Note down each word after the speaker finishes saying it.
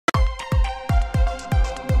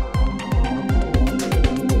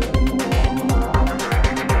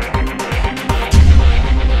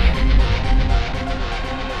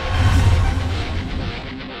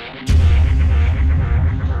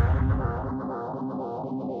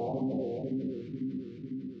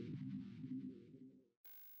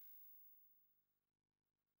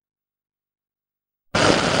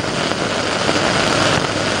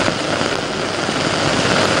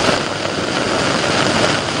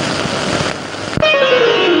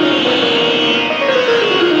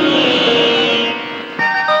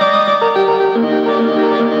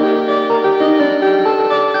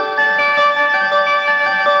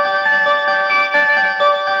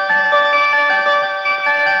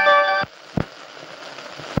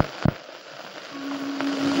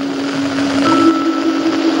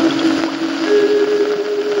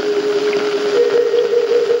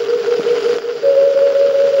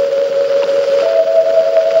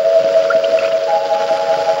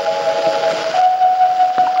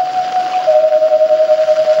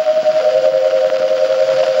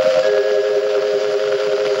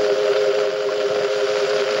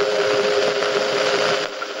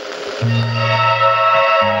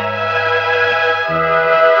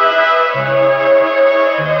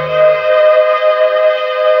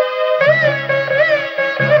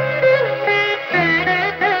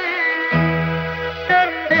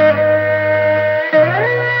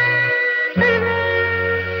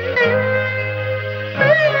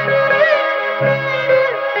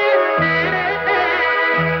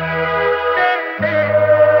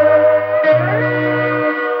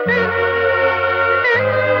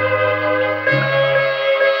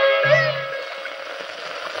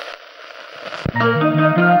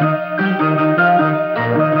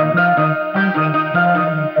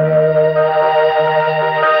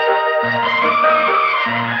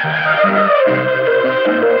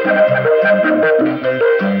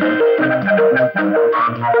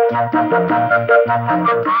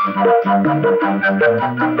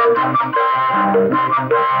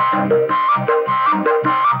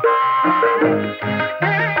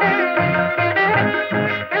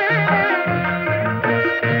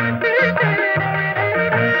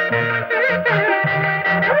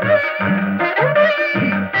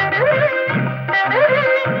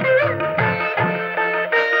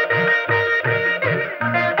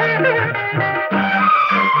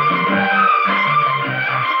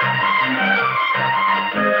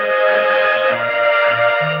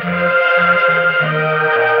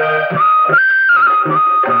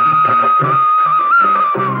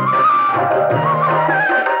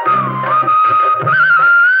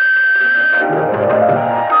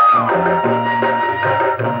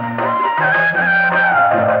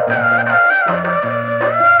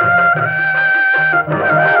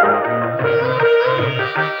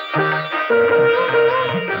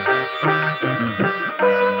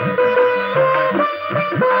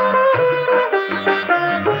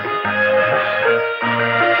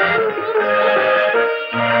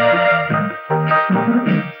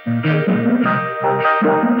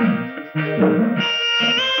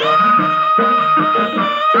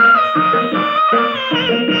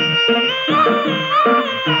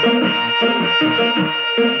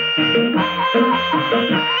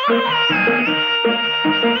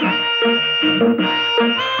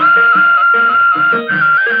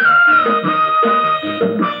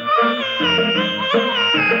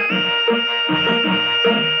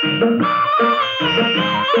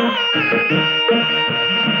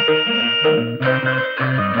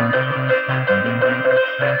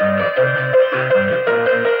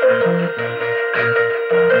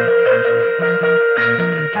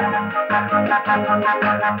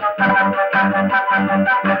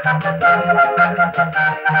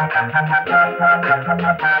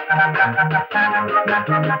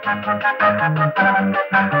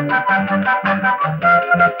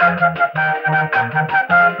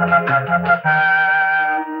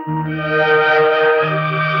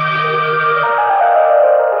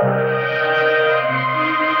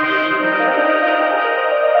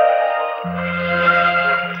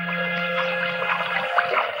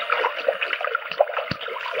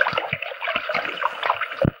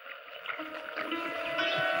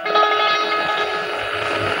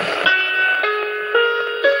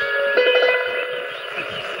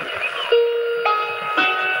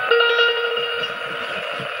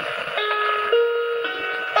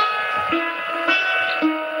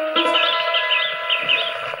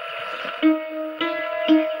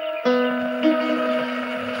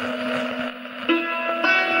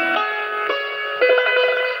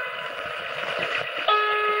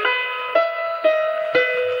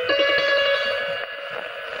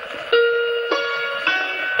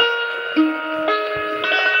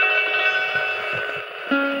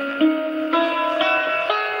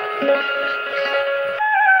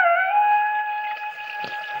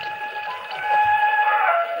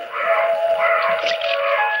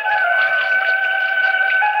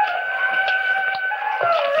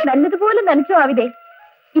നല്ലതുപോലെ നനച്ചോ ആവിതേ,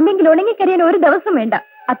 ഇല്ലെങ്കിൽ ഉണങ്ങിക്കരിയാൻ ഒരു ദിവസം വേണ്ട.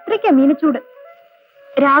 അത്രയ്ക്കാ മീനച്ചൂട്.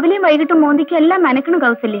 രാവിലെയും വൈകിട്ടും മോന്തിക്കും എല്ലാം നനക്കണു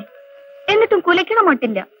കൗസല്യേ, എന്നിട്ടും കുലയ്ക്കണ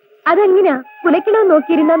മട്ടില്ല. അതെങ്ങനെയാ? കുലയ്ക്കണമെന്ന്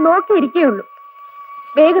നോക്കിയിരുന്നാ നോക്കിയിരിക്കേയുള്ളൂ.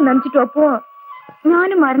 വേഗം നനച്ചിട്ട് ഒപ്പോ.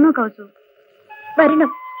 ഞാനും വരണോ കൗസു? വരണം.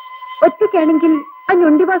 ഒറ്റയ്ക്കാണെങ്കിൽ ആ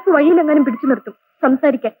ഞൊണ്ടിവാസു വഴിയിലെങ്ങാനും പിടിച്ചു നിർത്തും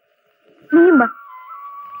സംസാരിക്കാൻ. നീയും വാ.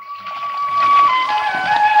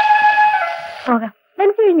 പോകാം.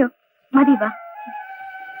 നനച്ചു കഴിഞ്ഞോ? മതി, വാ.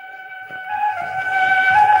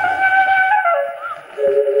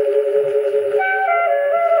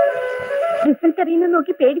 റിസൾട്ട് അറിയുന്ന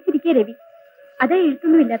നോക്കി പേടിച്ചിരിക്കേ രവി. അതാ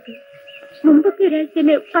എഴുത്തൊന്നുമില്ലാത്ത. മുമ്പൊക്കെ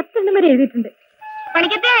ഒരാഴ്ചയില് 10 എണ്ണം വരെ എഴുതിയിട്ടുണ്ട്.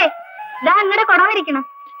 പണിക്കത്തേ, ഇതാ അങ്ങടെ കൊടവരിക്കണം.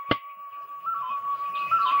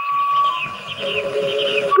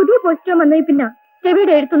 പുതിയ പോസ്റ്റർ വന്നേ പിന്നെ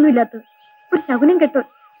രവിയുടെ എഴുത്തൊന്നും ഇല്ലാത്ത ഒരു ശകുനം കേട്ടോ.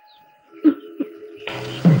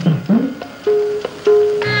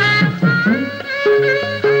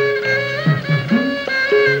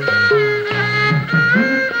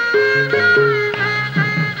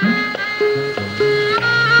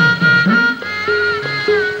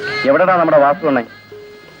 എവിടെടാ നമ്മുടെ വാസുണ്ണൻ?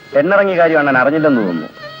 എന്നിറങ്ങിയ കാര്യം അണ്ണൻ അറിഞ്ഞില്ലെന്ന് തോന്നുന്നു.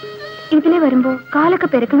 ഇതിലെ വരുമ്പോ കാലൊക്കെ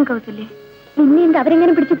പെരക്കുന്ന കൗസല്ലേ. നിന്നെ എന്ത്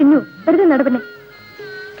അവരെങ്ങനെ പിടിച്ചു തിന്നു? വെറുതെ നടപനെ.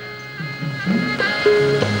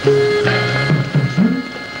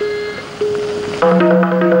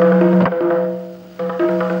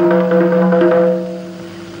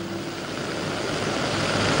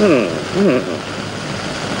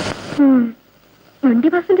 ഞൊണ്ടി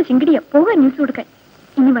ബാസിന്റെ ചിങ്കിടിയ പോകാൻ ന്യൂസ് കൊടുക്കാൻ.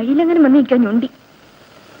 ഇനി വഴിയിലെങ്ങനെ വന്നിരിക്കാൻ ഞൊണ്ടി.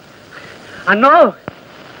 അണ്ണോ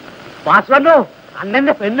വാസുവണ്ണോ,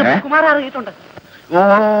 അണ്ണന്റെ പെണ്ണ് കുമാർ അറിയിട്ടുണ്ട്. ഓ,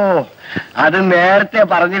 അത് നേരത്തെ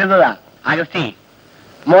പറഞ്ഞിരുന്നതാ അഗസ്റ്റി.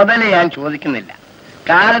 മുതല് ഞാൻ ചോദിക്കുന്നില്ല.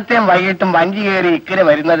 കാലത്തെയും വൈകിട്ടും വഞ്ചി കയറി ഇക്കരെ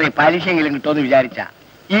വരുന്നത് പലിശയെങ്കിലും കിട്ടുമെന്ന് വിചാരിച്ച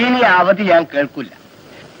ഇനി അവധി ഞാൻ കേൾക്കൂല.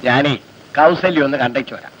 ഞാനേ കൗസല്യം ഒന്ന്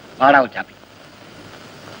കണ്ടേച്ചു വരാം. വാടാ ഉച്ചാപ്പി.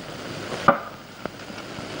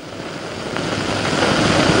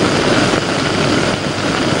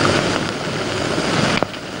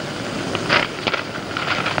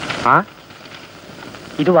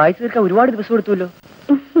 ഇത് വായിച്ചു തീർക്കാൻ ഒരുപാട് ദിവസം എടുത്തുല്ലോ.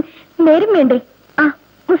 നേരം വേണ്ടേ? ആ,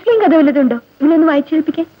 മുസ്ലിം കഥ വല്ലതുണ്ടോ? ഇവനൊന്ന് വായിച്ചു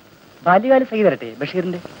കേൾപ്പിക്കാൻ. ബാല്യകാല സഖി തരട്ടെ,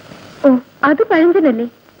 ബഷീറിന്റെ. ഓ, അത് പഴഞ്ചനല്ലേ?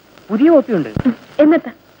 പുതിയ കോപ്പിയുണ്ട്.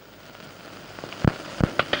 എന്നത്താ?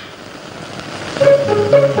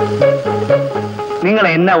 നിങ്ങൾ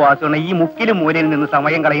എന്നാ വാസുണ്ണ ഈ മുക്കിലും മൂലയിൽ നിന്ന്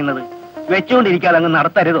സമയം കളയുന്നത്? വെച്ചുകൊണ്ടിരിക്കാതെ അങ്ങ്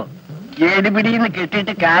നടത്തരുതോ? ഏടുപിടിന്ന്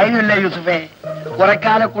കെട്ടിയിട്ട് കാര്യമില്ല യൂസുഫേ. കുറെ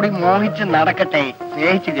കാലം കൂടി മോഹിച്ച് നടക്കട്ടെ.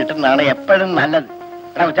 സ്നേഹിച്ച് കിട്ടുന്നതാണ് എപ്പോഴും നല്ലത്.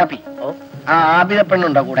 എടാ ഉച്ചാപ്പി, ആ ആബിദ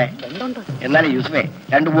പെണ്ണുണ്ടോ കൂടെ? എന്നാലും യൂസുഫേ,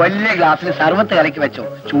 2 വലിയ ഗ്ലാസ്സിൽ സർവത്ത് കലക്കി വെച്ചോ.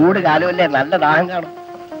 ചൂട് കാലമല്ലേ, നല്ല ദാഹം കാണും.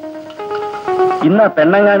 ഇന്ന്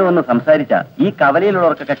പെണ്ണങ്ങാനും ഒന്ന് സംസാരിച്ച ഈ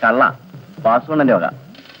കവലയിലുള്ളവർക്കൊക്കെ കള്ള. വാസുണ്ണന്റെ വക.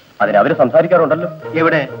 അതിനവര് സംസാരിക്കാറുണ്ടല്ലോ.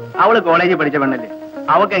 എവിടെ? അവള് കോളേജിൽ പഠിച്ച പെണ്ണല്ലേ,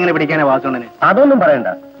 അവക്ക് എങ്ങനെ പിടിക്കാനാ വാസുണ്ണന്? അതൊന്നും പറയണ്ട.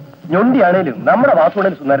 ഞൊണ്ടിയാണേലും നമ്മുടെ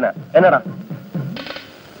വാസുണ്ണൻ സുന്ദരനാ. എന്നടാ?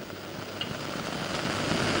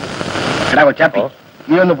 എടാ കൊച്ചാപ്പി,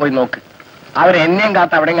 നീ ഒന്ന് പോയി നോക്ക്. അവരെന്നെയും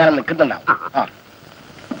കാത്ത് അവിടെ കാണാൻ നിൽക്കുന്നുണ്ടാവും. ആ,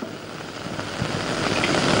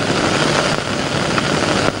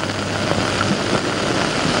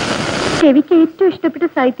 ചെവിക്ക് ഏറ്റവും ഇഷ്ടപ്പെട്ട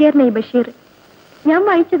സാഹിത്യകാരനായി ബഷീർ. ഞാൻ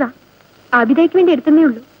വായിച്ചതാ. ആബിദയ്ക്ക് വേണ്ടി എടുത്തേ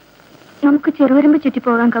ഉള്ളൂ. നമുക്ക് ചെറുവരമ്പ് ചുറ്റി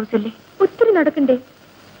പോകാൻ കൗസല്ലേ. ഒത്തിരി നടക്കണ്ടേ?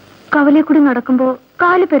 കവലെ കൂടി നടക്കുമ്പോ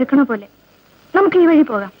കാല് പെരുക്കണ പോലെ. നമുക്ക് ഈ വഴി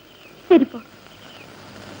പോകാം. ശരിപ്പോ.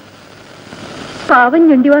 പാവൻ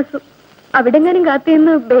ഞൊണ്ടിവാസു അവിടെങ്ങാനും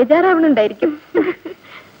കാത്തുനിന്ന് ബേജാറാവണുണ്ടായിരിക്കും.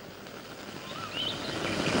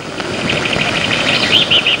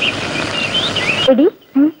 എടി,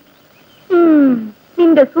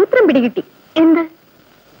 നിന്റെ സൂത്രം പിടികിട്ടി. എന്ത്?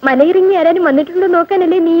 മലയിറങ്ങി ആരാനും വന്നിട്ടുണ്ടോ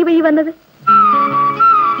നോക്കാനല്ലേ നീ ഈ വഴി വന്നത്?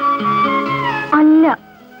 അല്ല,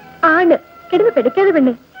 ആണ്. കിടന്ന് പെടുക്കാതെ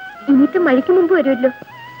പെണ്ണേ. ഇനിയിട്ട് മഴയ്ക്ക് മുമ്പ് വരുമല്ലോ.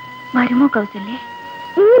 വരുമോ കൗസല്ലേ?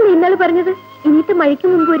 നീ ഇന്നാള് പറഞ്ഞത് ഇനിയിട്ട് മഴയ്ക്ക്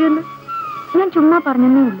മുമ്പ് വരുമെന്ന്. ഞാൻ ചുമ്മാ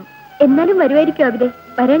പറഞ്ഞേ ഉള്ളൂ. എന്നാലും വരുമായിരിക്കും അവിടെ.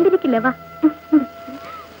 വരാണ്ടിരിക്കില്ല. വാ.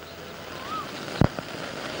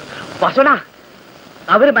 വാസുണ്ണ,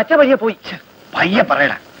 അവര് മറ്റേ വഴിയെ പോയി. പയ്യെ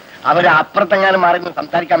പറയടാ. അവര് അപ്പുറത്തെങ്ങാനും മാറി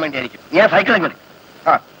സംസാരിക്കാൻ വേണ്ടിയായിരിക്കും. ഞാൻ സൈക്കിൾ എങ്ങനെ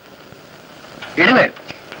ഇടുവേ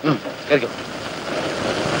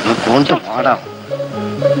കൊണ്ട് പാടാം.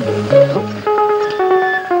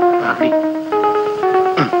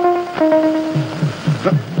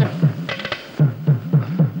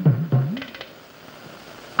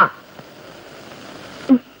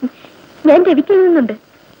 ഞാൻ രവിക്ക് എഴുതുന്നുണ്ട്.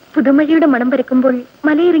 പുതുമഴയുടെ മണം പരക്കുമ്പോൾ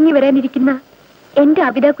മലയിറങ്ങി വരാനിരിക്കുന്ന എന്റെ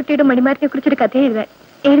അബിതാക്കുട്ടിയുടെ മണിമാരത്തെ കുറിച്ചൊരു കഥ എഴുതാൻ.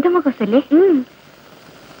 എഴുതുമോ കൗസല്ലേ?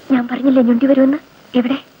 ഞാൻ പറഞ്ഞില്ലേ ഞൊണ്ടി വരുമെന്ന്.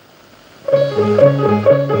 എവിടെ?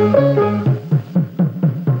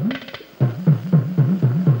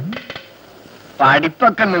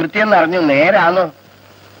 പഠിപ്പൊക്കെ നിർത്തിയെന്ന് അറിഞ്ഞു. നേരാണോ?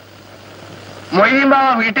 മൊയ്യമ്പാവ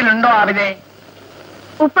വീട്ടിലുണ്ടോ ആവിനെ?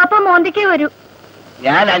 ഉപ്പാപ്പ മോന്തിക്കേ വരൂ.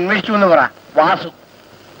 ഞാൻ അന്വേഷിച്ചു എന്ന് പറ. വാസു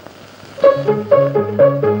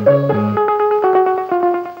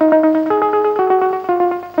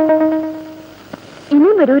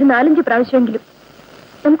ഇനിയും വരും. ഒരു 4-5 പ്രാവശ്യമെങ്കിലും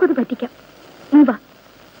നമുക്കത് പറ്റിക്കാം. നീ വാ,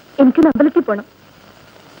 എനിക്കൊന്ന് അമ്പലത്തിൽ പോണം.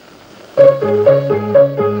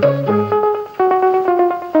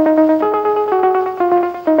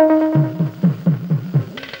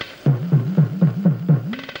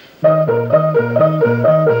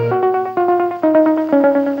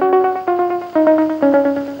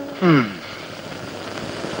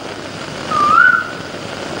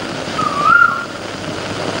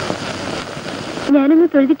 ഞാനൊന്ന്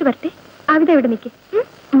തൊഴുതിട്ട് വരട്ടെ. അവിടെ എവിടെ നിൽക്കേ.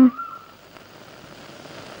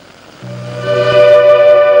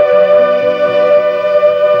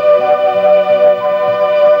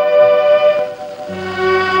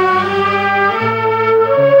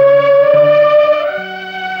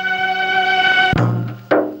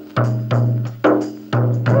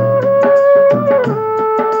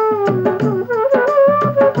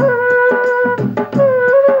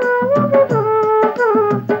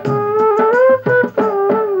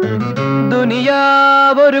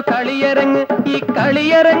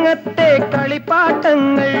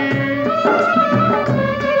 കളിപ്പാട്ടങ്ങൾ.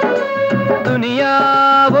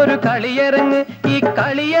 ദുനിയാവൊരു കളിയരങ്ങ്, ഈ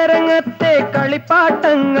കളിയരങ്ങത്തെ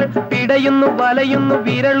കളിപ്പാട്ടങ്ങൾ പിടയുന്നു, വലയുന്നു,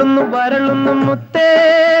 വിരളുന്നു, വരളുന്നു മുത്തേ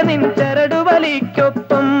നിൻ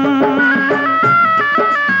ചരടുവലിക്കൊപ്പം.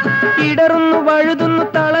 ഇടറുന്നു, വഴുതുന്നു,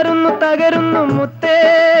 തളരുന്നു, തകരുന്നു മുത്തേ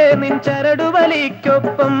നിൻ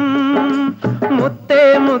ചരടുവലിക്കൊപ്പം. മുത്തേ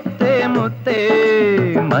മുത്തേ മുത്തേ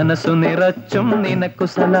മനസ്സു നിറച്ചും നിനക്കു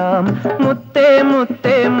സലാം. മുത്തേ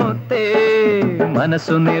മുത്തേ മുത്തേ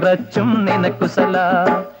മനസ്സു നിറച്ചും നിനക്കു സലാം.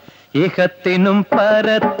 ഇഹത്തിനും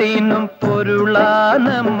പരത്തിനും പൊരുളാന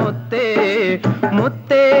മുത്തേ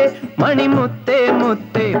മുത്തേ മണിമുത്തേ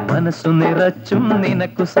മുത്തേ മനസ്സു നിറച്ചും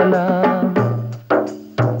നിനക്കു സലാം.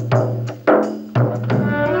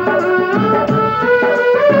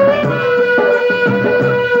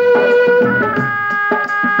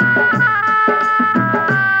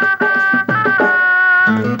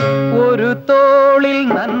 ഒരു തോളിൽ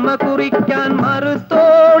നന്മ കുറിക്കാൻ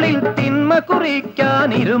മറുതോളിൽ തിന്മ കുറിക്കാൻ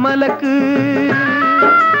ഇരുമലക്ക്.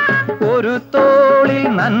 ഒരു തോളിൽ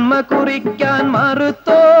നന്മ കുറിക്കാൻ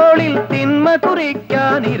മറുതോളിൽ തിന്മ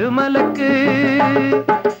കുറിക്കാൻ ഇരുമലക്ക്.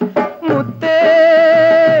 മുത്തേ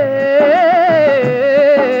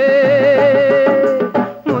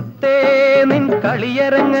മുത്തേ നിൻ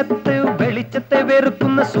കളിയരങ്ങത്ത് വെളിച്ചത്തെ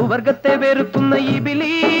വെറുക്കുന്ന, സുവർഗത്തെ വെറുക്കുന്ന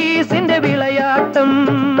ഇബിലീസിന്റെ വിളയാട്ടം.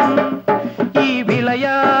 ഈ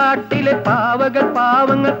വിളയാട്ടിലെ പാവകൾ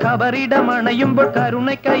പാവങ്ങൾ കബറിടമണയുമ്പോൾ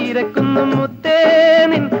കരുണയ്ക്കയിരക്കുന്നു മുത്തേ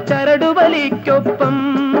നിൻ ചരടുവലിക്കൊപ്പം.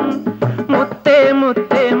 മുത്തേ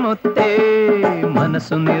മുത്തേ മുത്തേ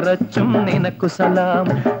മനസ്സു നിറച്ചും നിനക്കു സലാം.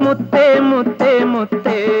 മുത്തേ മുത്തേ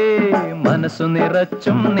മുത്തേ മനസ്സു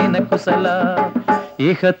നിറച്ചും നിനക്കു സലാം.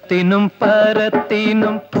 ഇഹത്തിനും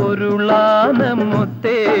പരത്തിനും പൊരുളാന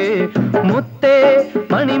മുത്തേ മുത്തേ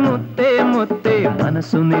മണിമുത്തേ മുത്തേ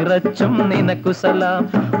മനസ്സു നിറച്ചും നിനക്കു സലാം.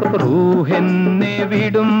 റൂഹെന്നെ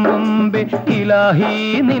വിടും മുമ്പേ ഇലാഹി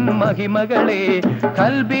നിൻ മഹിമകളെ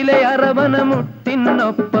കൽബിലെ അറവന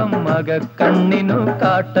മുട്ടിനൊപ്പം മകക്കണ്ണിനു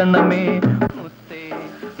കാട്ടണമേ. മുത്തേ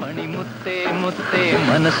മണിമുത്തേ മുത്തേ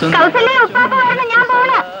മനസ്സു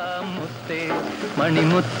മുത്തേ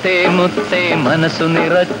മണിമുത്തേ മുത്തേ മനസ്സു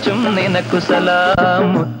നിറച്ചും നിനക്കു സലാം.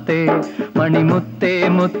 മുത്തേ മണിമുത്തേ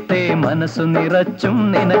മുത്തേ മനസ്സു നിറച്ചും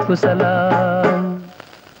നിനക്കു സലാം.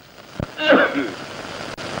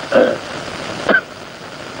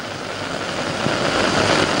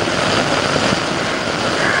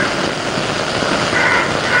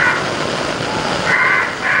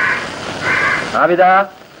 ആവിദ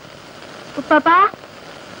ഉപ്പാപ്പാ,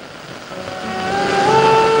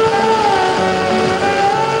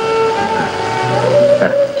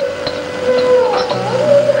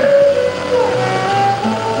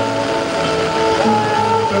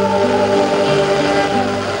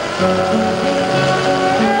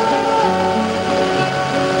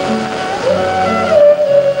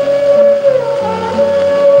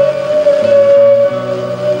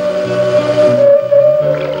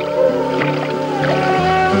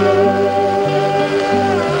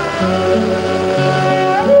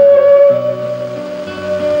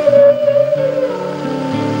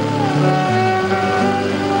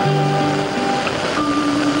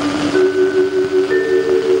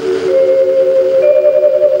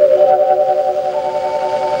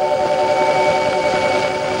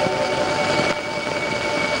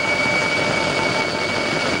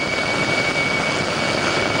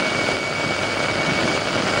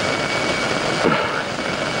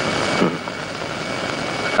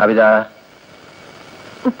 ആവിദ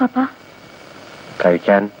ഉപ്പാപ്പാ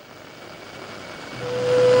കഴിക്കാൻ.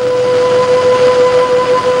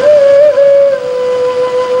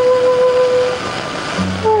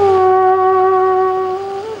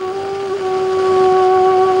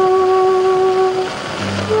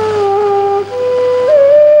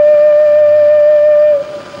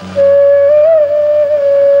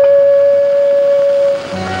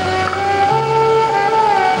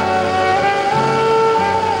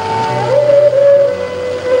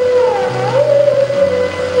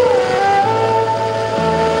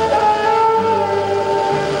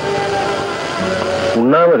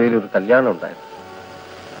 ഉണ്ണാമരയിൽ ഒരു കല്യാണം ഉണ്ടായിരുന്നു.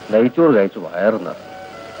 നെയ്ച്ചോറ് കഴിച്ചു വയറുന്നത്.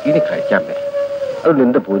 ഇനി കഴിക്കാൻ പറ്റും. അതുകൊണ്ട്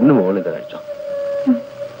എന്റെ പൊന്നു മോൾ ഇത് കഴിച്ചോ.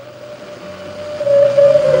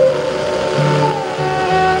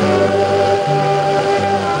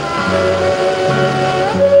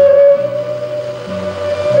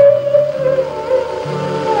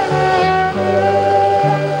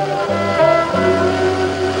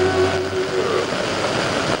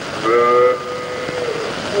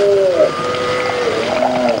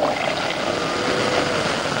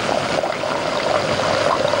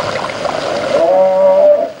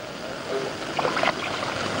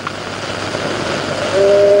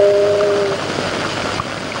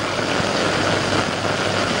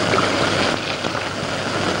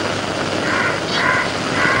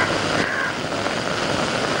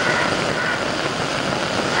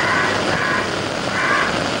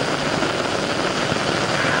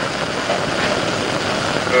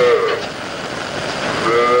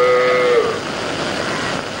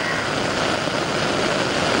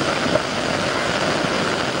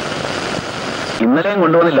 ഇന്നലെയും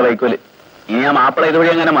കൊണ്ടുപോകുന്നില്ല വൈക്കോല്. ഇനി ആ മാപ്പിള ഇതുവഴി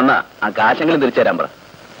അങ്ങനെ വന്നാ ആ കാശെങ്കിലും തിരിച്ചു തരാൻ പറ.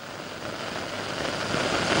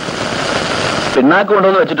 പിണ്ണാക്ക്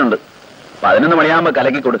കൊണ്ടുവന്ന് വെച്ചിട്ടുണ്ട്. 11 മണിയാകുമ്പോ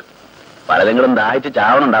കലക്കി കൊടു. പലതെങ്കിലും ദാഹിച്ച്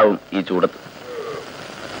ചാവണുണ്ടാവും ഈ ചൂടത്ത്.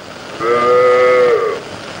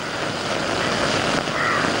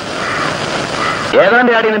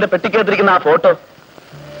 ഏതാണ്ട് ആടി നിന്റെ പെട്ടിക്കകത്തിരിക്കുന്ന ആ ഫോട്ടോ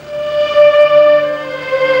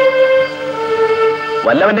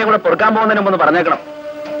വല്ലവന്റെയും കൂടെ പൊറുക്കാൻ പോകുന്നതിന് മുമ്പ് പറഞ്ഞേക്കണം.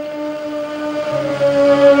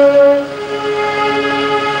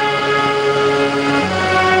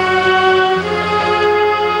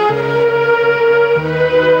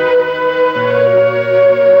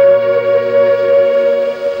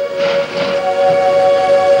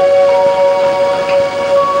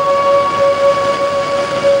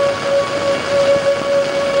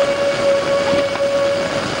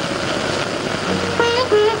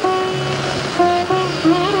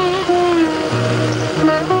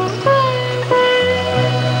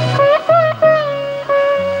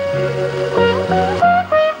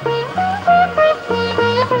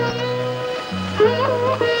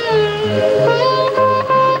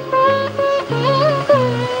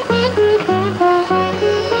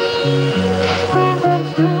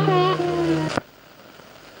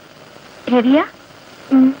 രവിയ,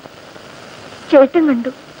 ചേട്ടൻ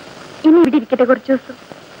കണ്ടു. ഇനി ഇവിടെ ഇരിക്കട്ടെ കുറച്ചു ദിവസം.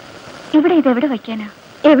 ഇവിടെ ഇതെവിടെ വയ്ക്കാനാ?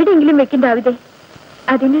 എവിടെയെങ്കിലും വെക്കണ്ട ആവിതേ.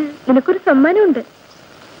 അതിന് നിനക്കൊരു സമ്മാനമുണ്ട്.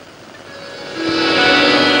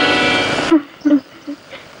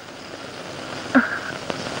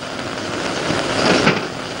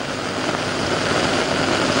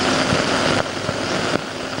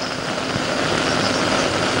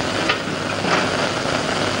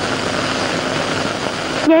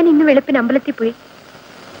 ഞാൻ ഇന്ന് വെളുപ്പിന് അമ്പലത്തിൽ പോയി.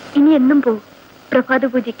 ഇനി എന്നും പോവും പ്രഭാത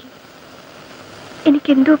പൂജയ്ക്ക്.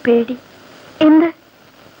 എനിക്കെന്തോ പേടി. എന്ത്?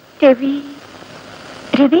 രവി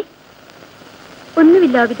രവി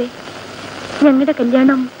ഒന്നുമില്ല ആവിതേ. ഞങ്ങളുടെ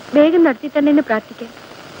കല്യാണം വേഗം നടത്തി തന്നെ പ്രാർത്ഥിക്കാം.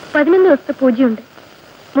 11 ദിവസത്തെ പൂജയുണ്ട്.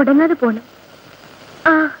 മുടങ്ങാതെ പോണം.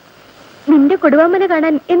 ആ, നിന്റെ കൊടുവാമല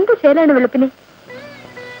കാണാൻ എന്ത് ശേലാണ് വെളുപ്പിന്.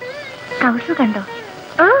 കൗസു കണ്ടോ?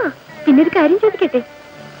 ആ, പിന്നൊരു കാര്യം ചോദിക്കട്ടെ.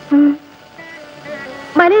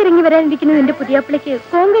 മല ഇറങ്ങി വരാനിരിക്കുന്ന നിന്റെ പുതിയാപ്പിളയ്ക്ക്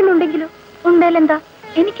കോങ്കണ്ണുണ്ടെങ്കിലോ? ഉണ്ടായാലെന്താ?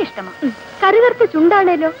 എനിക്കിഷ്ടമാ. കറുകറുത്ത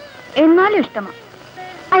ചുണ്ടാണേലോ? എന്നാലും ഇഷ്ടമാ.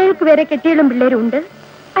 അയാൾക്ക് വേറെ കെട്ടികളും പിള്ളേരും ഉണ്ട്.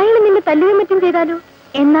 അയാൾ നിന്നെ തല്ലുകയും മറ്റും ചെയ്താലോ?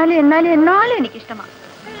 എന്നാലും എന്നാലും എന്നാലും എനിക്കിഷ്ടമാ.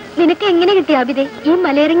 നിനക്ക് എങ്ങനെ കിട്ടിയ ആബിദേ ഈ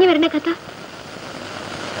മലയിറങ്ങി വരുന്ന കഥ?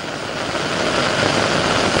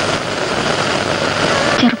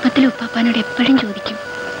 ചെറുപ്പത്തിൽ ഉപ്പാപ്പാനോട് എപ്പോഴും ചോദിക്കും,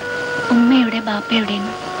 ഉമ്മയുടെ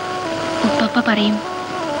ബാപ്പയുടെയെന്ന്. ഉപ്പാപ്പ പറയും,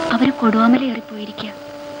 അവര് കൊടുവാമല ഏറിപ്പോയിരിക്കുക,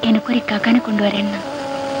 എനക്കൊരു ഇക്കാക്കാനെ കൊണ്ടുവരേണ്ട.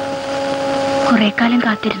 കുറെ കാലം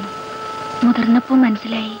കാത്തിരുന്നു. മുതിർന്നപ്പോ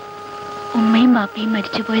മനസ്സിലായി ഉമ്മയും ബാപ്പയും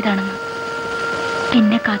മരിച്ചുപോയതാണെന്ന്.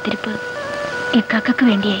 പിന്നെ കാത്തിരിപ്പ് ഇക്കാക്കക്ക്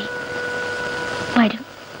വേണ്ടിയായി. വരും,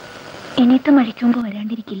 ഇനിയത്തെ മഴയ്ക്കുമ്പോ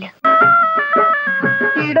വരാണ്ടിരിക്കില്ല.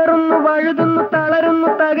 ഇടറുന്നു, വഴുതുന്നു, തളരുന്നു,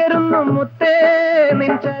 തകരുന്നു മുത്തേ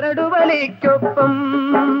നിൻ ചരടുവലിക്കൊപ്പം.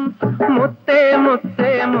 മുത്തേ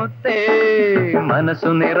മുത്തേ മുത്തേ മനസ്സു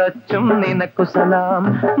നിറച്ചും നിനക്കു സലാം.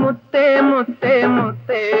 മുത്തേ മുത്തേ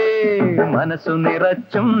മുത്തേ മനസ്സു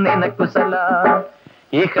നിറച്ചും നിനക്കു സലാം.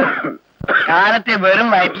 കാലത്തെ വെറും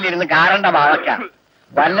വയറ്റിലിരുന്ന് കാരണ്ട വാഴക്ക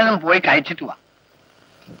വല്ലതും പോയി കഴിച്ചിട്ട് വാ.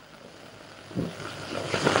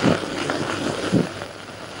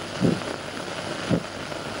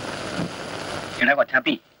 എടാ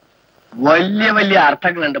കൊച്ചാപ്പി, വലിയ വലിയ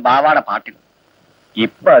അർത്ഥങ്ങളുണ്ട് ബാവാടെ പാട്ടിൽ.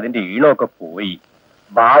 ഇപ്പൊ അതിന്റെ ഈണമൊക്കെ പോയി.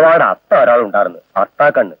 ബാവാടെ അത്ത ഒരാളുണ്ടായിരുന്നു,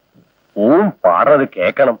 അത്താക്കണ്ണ്. പാടുന്നത്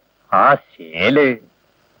കേക്കണം. ആ ശേല്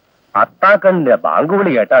അത്താക്കണ്ണിന്റെ ബാങ്ക്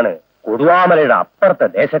വിളി കേട്ടാണ് കൊടുവാമലയുടെ അപ്പുറത്തെ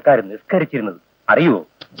ദേശക്കാര് നിസ്കരിച്ചിരുന്നത്. അറിയുവോ?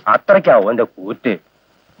 അത്രയ്ക്കാവും എന്റെ കൂറ്റ്.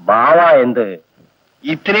 ബാവ എന്ത്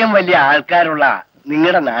ഇത്രയും വലിയ ആൾക്കാരുള്ള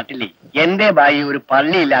നിങ്ങളുടെ നാട്ടില് എന്തേ ബായി ഒരു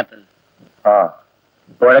പള്ളിയില്ലാത്തത്? ആ,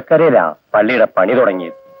 പുഴക്കരയിലാ പള്ളിയുടെ പണി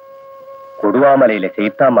തുടങ്ങിയത്. കൊടുവാമലയിലെ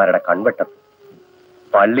ചെയ്ത്താന്മാരുടെ കൺവെട്ടത്ത്.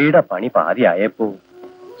 പള്ളിയുടെ പണി പാതിയായപ്പോ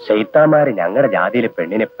ചെയ്ത്താന്മാര് ഞങ്ങളുടെ ജാതിയിലെ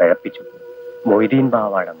പെണ്ണിനെ പിഴപ്പിച്ചു. മൊയ്തീൻ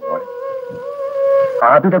ബാവാടെ മോളെ,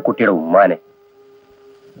 ആബിദക്കുട്ടിയുടെ ഉമ്മാനെ.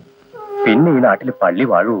 പിന്നെ ഈ നാട്ടിൽ പള്ളി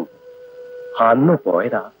വാഴൂ. അന്ന്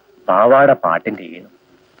പോയതാ ബാവാടെ പാട്ടിന്റെ ഈണം.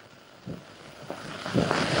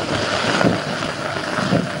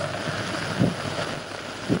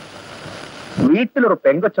 വീട്ടിലൊരു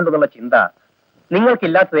പെങ്കൊച്ചുണ്ടെന്നുള്ള ചിന്ത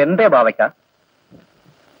നിങ്ങൾക്കില്ലാത്തത് എന്തേ ബാവയ്ക്ക?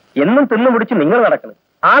 എന്നും തിന്നു പിടിച്ച് നിങ്ങൾ നടക്കണം.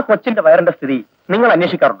 ആ കൊച്ചിന്റെ വയറിന്റെ സ്ഥിതി നിങ്ങൾ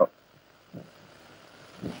അന്വേഷിക്കാറുണ്ടോ?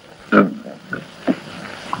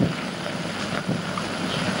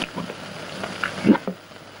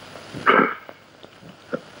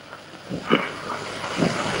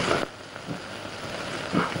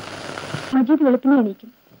 മജീദ് മജീദ് വെളുപ്പിനെ എണീക്കും.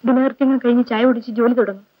 ദിനകൃത്യങ്ങൾ കഴിഞ്ഞ് ചായ കുടിച്ച് ജോലി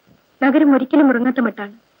തുടങ്ങും. നഗരം ഒരിക്കലും ഉറങ്ങാത്ത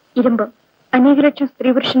മട്ടാണ്. ഇരുമ്പം, അനേക ലക്ഷം സ്ത്രീ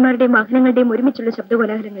പുരുഷന്മാരുടെയും വാഹനങ്ങളുടെയും ഒരുമിച്ചുള്ള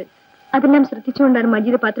ശബ്ദകോലാഹലങ്ങൾ, അതെല്ലാം ശ്രദ്ധിച്ചുകൊണ്ടാണ്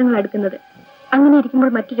മജീദ് പാത്രങ്ങൾ അടുക്കുന്നത്. അങ്ങനെ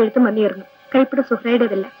ഇരിക്കുമ്പോൾ മറ്റൊരെഴുത്തും വന്നിറങ്ങും. കൈപ്പിട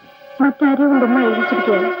സുഹ്രയുടേതല്ല, മറ്റാരെയോ കൊണ്ട് ഉമ്മ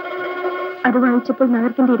എഴുതിച്ചിരിക്കുകയാണ്. അത് വായിച്ചപ്പോൾ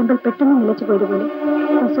നഗരത്തിന്റെ ഇരുമ്പൽ പെട്ടെന്ന് നിലച്ചു പോയതുപോലെ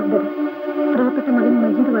നിശബ്ദത. പ്രിയപ്പെട്ട മകൻ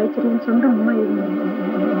മജീദ് വായിച്ചറിയാൻ സ്വന്തം ഉമ്മ എഴുതുന്നു.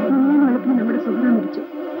 വെളുപ്പിന് നമ്മുടെ സുഹ്ര മരിച്ചു.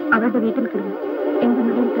 അവരുടെ വീട്ടിൽ കിടന്നു. എന്റെ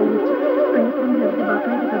മുറിയിൽ കഴിച്ചു. പള്ളിപ്പറമ്പിൽ അവരുടെ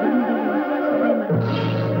ബാപ്പായുടെ കബറിനുള്ളിൽ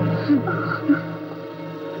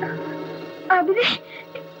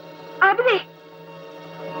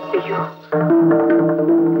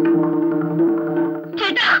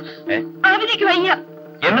ചേട്ടാ, ആവിലേക്ക് വയ്യ.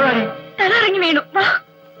 തല ഇറങ്ങി വീണു.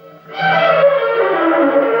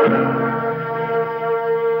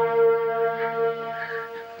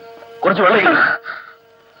 കുറച്ച് വെള്ളം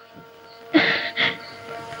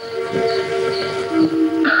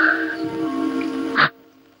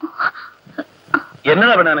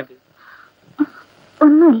എന്നതാ വേണ എനക്ക്?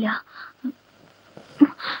 ഒന്നുമില്ല,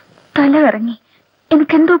 തല ഇറങ്ങി.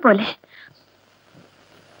 എനിക്കെന്തോ പോലെ.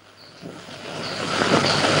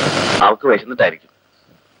 അവക്ക് വിശന്നിട്ടായിരിക്കും.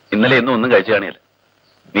 ഇന്നലെ എന്നും ഒന്നും കഴിച്ചു കാണിയല്ല.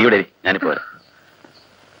 നീ ഇവിടെ ഞാനിപ്പോ വരാം.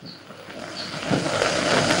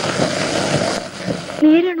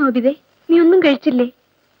 നേരാണോ അബിതേ? നീ ഒന്നും കഴിച്ചില്ലേ?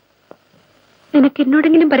 നിനക്ക്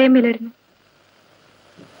എന്നോടെങ്കിലും പറയാൻ മേലായിരുന്നു.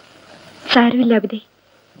 സാരമില്ല അബിതേ,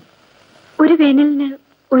 ഒരു വേനലിന്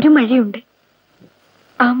ഒരു മഴയുണ്ട്.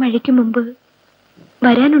 ആ മഴയ്ക്ക് മുമ്പ്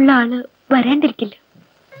വരാനുള്ള ആള് വരാണ്ടിരിക്കില്ല.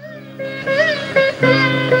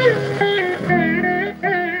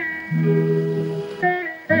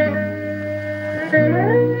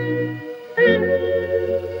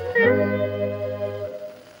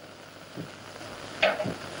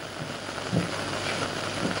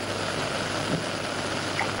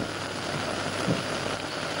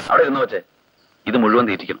 അവിടെ ഇരുന്നോ വെച്ചേ, ഇത് മുഴുവൻ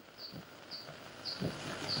തീറ്റിക്കണം.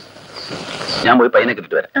 ഞാൻ പോയി പൈനെ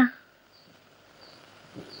കിട്ടിട്ട് വരാം.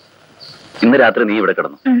 ഇന്ന് രാത്രി നീ ഇവിടെ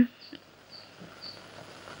കിടന്നു.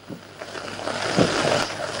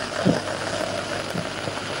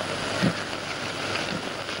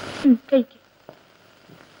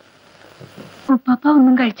 ഉപ്പാപ്പ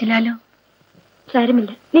ഒന്നും കഴിച്ചില്ലല്ലോ.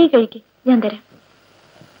 സാരമില്ല, നീ കഴിക്ക്, ഞാൻ തരാം.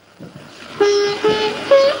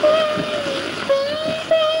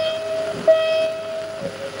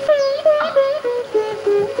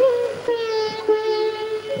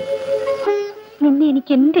 നിന്നെ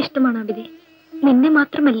എനിക്ക് എന്ത് ഇഷ്ടമാണ് അബിതേ. നിന്നെ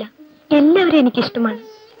മാത്രമല്ല, എല്ലാവരും എനിക്കിഷ്ടമാണ്.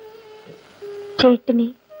 ചേട്ടനെ,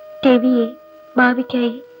 രവിയെ,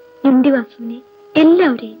 ഭാവിക്കായി, ഞുണ്ടിവാസനെ,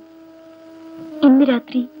 എല്ലാവരെയും. ഇന്ന്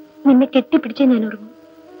രാത്രി നിന്നെ കെട്ടിപ്പിടിച്ചേ ഞാൻ ഉറങ്ങും.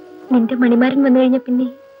 നിന്റെ മണിമാരൻ വന്നു കഴിഞ്ഞ പിന്നെ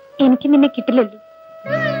എനിക്ക് നിന്നെ കിട്ടില്ലല്ലോ.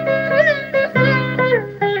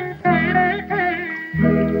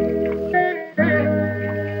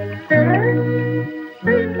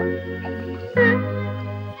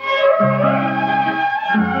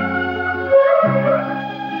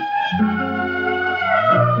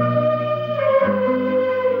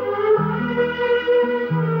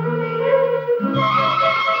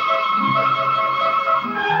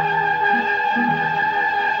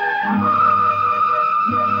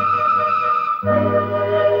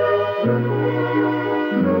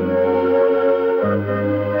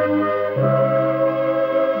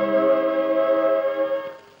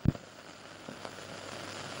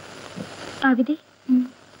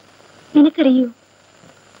 നിനക്കറിയോ,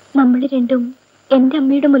 നമ്മൾ രണ്ടും എന്റെ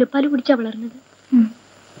അമ്മയുടെ മുലപ്പാല് കുടിച്ചാ വളർന്നത്.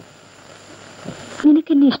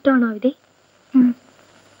 നിനക്കെന്നെ ഇഷ്ടമാണോ അവിതേ?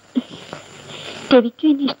 രവിക്കും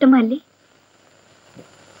എന്നെ ഇഷ്ടമല്ലേ?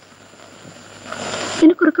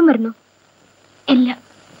 നിനക്കുറക്കം വരണോ? ഇല്ല.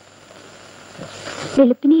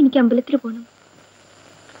 വെളുപ്പിനെ എനിക്ക് അമ്പലത്തിൽ പോകണം.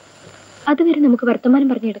 അതുവരെ നമുക്ക് വർത്തമാനം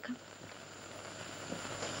പറഞ്ഞെടുക്കാം.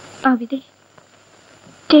 അവിതേ,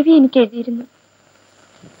 രവി എനിക്ക് എഴുതിയിരുന്നു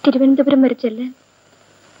തിരുവനന്തപുരം വരെ ചെല്ലാൻ.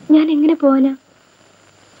 ഞാൻ എങ്ങനെ പോവാനാ?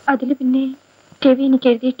 അതില് പിന്നെ രവി എനിക്ക്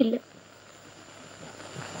എഴുതിയിട്ടില്ല.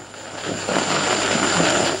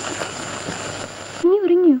 നീ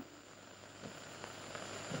ഉറങ്ങിയോ?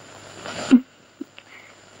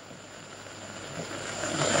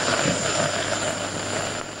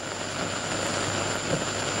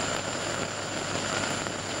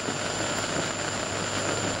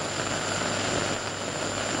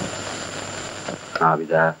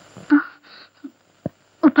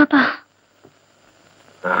 ഉപ്പാപ്പ,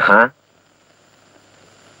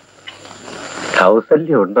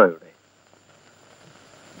 കൗസല്യം ഉണ്ടോ ഇവിടെ?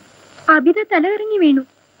 അബിത തലകറങ്ങി വീണു.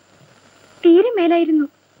 തീരെ മേലായിരുന്നു.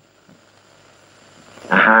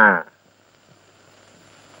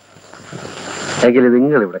 എങ്കിലും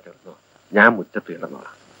നിങ്ങൾ ഇവിടെ കിടന്നോ, ഞാൻ മുറ്റത്ത്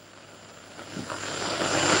കിടന്നോളാം.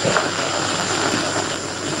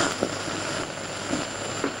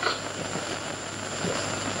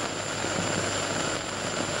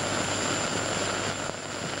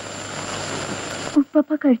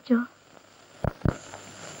 ഉപ്പ കഴിച്ചോ?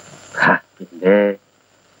 പിന്നെ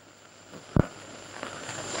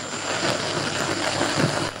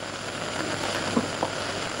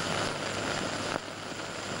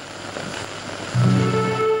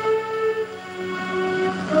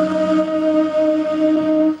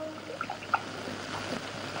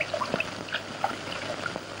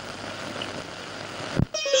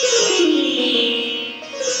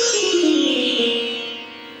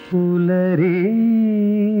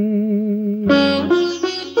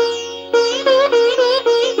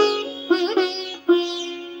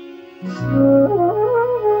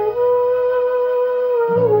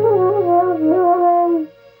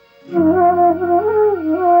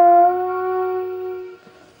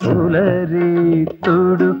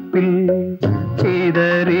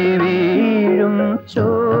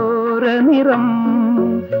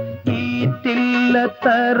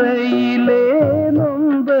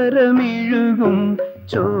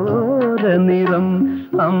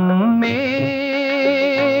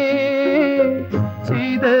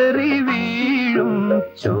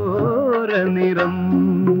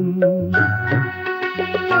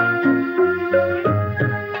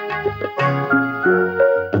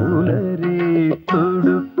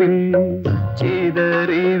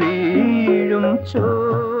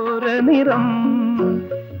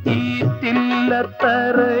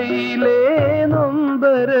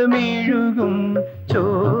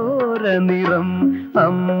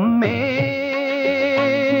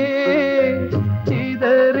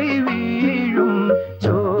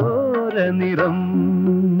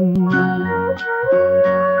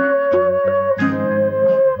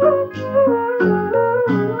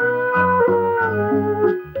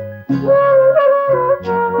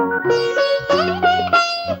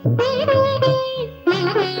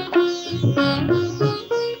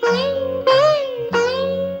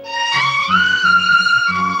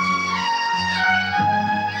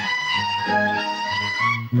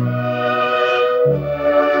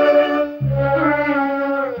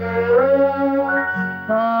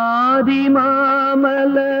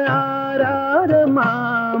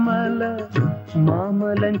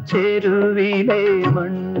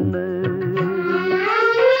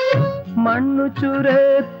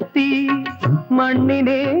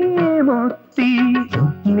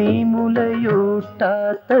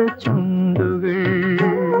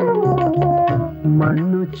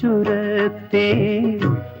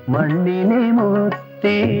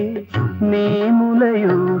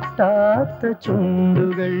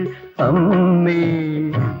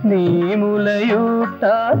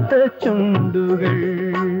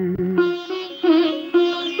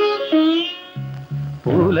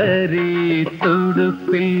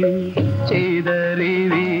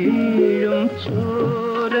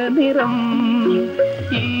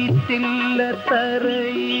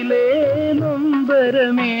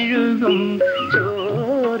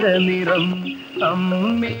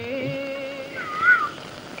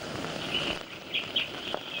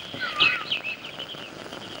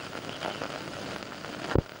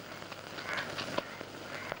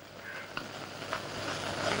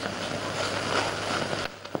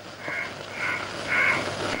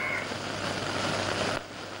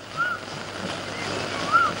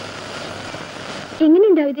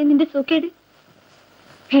എങ്ങനെയുണ്ടാവും നിന്റെ സൂക്കേട്?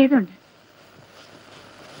 ഭേദമുണ്ട്.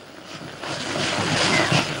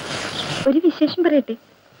 ഒരു വിശേഷം പറയട്ടെ.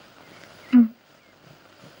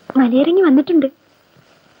 മലയിറങ്ങി വന്നിട്ടുണ്ട്.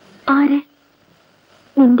 ആരെ?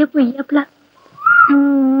 നിന്റെ പുയ്യാപ്ല.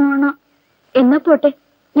 എന്നാ പോട്ടെ,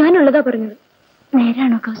 ഞാനുള്ളതാ പറഞ്ഞത്.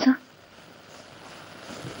 നേരാണോ കൗസു?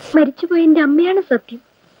 മരിച്ചുപോയ എന്റെ അമ്മയാണ് സത്യം.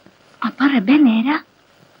 അപ്പൊ റബ്ബെ നേരാ?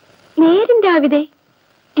 നേരിന്റെ ആവിതേ.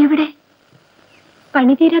 എവിടെ?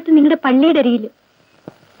 പണി തീരാത്ത നിങ്ങളുടെ പള്ളിയുടെ അരികില്.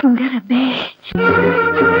 എന്റെ റബ്ബേ.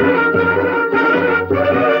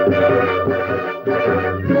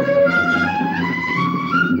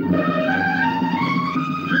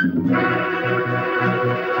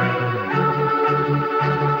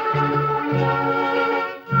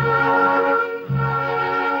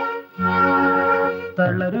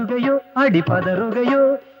 തളരുകയോ അടിപതറുകയോ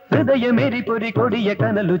ഹൃദയമേരിപ്പൊരി കൊടിയ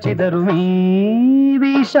കനലു ചിതറുമീ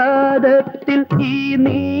വിഷാദത്തിൽ ഈ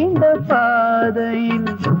നീണ്ട പാതയിൽ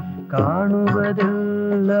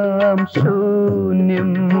കാണുവതെല്ലാം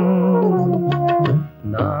ശൂന്യം.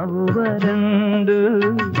 നാവുവരണ്ടു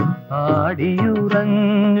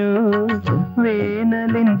ആടിയുറഞ്ഞു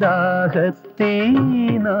വേനലിൻ ദാഹത്തേ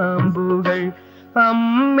നാമ്പുകൾ.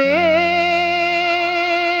 അമ്മേ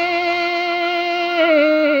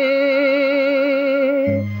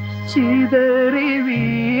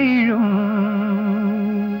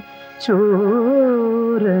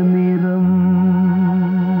ചോര നിറം.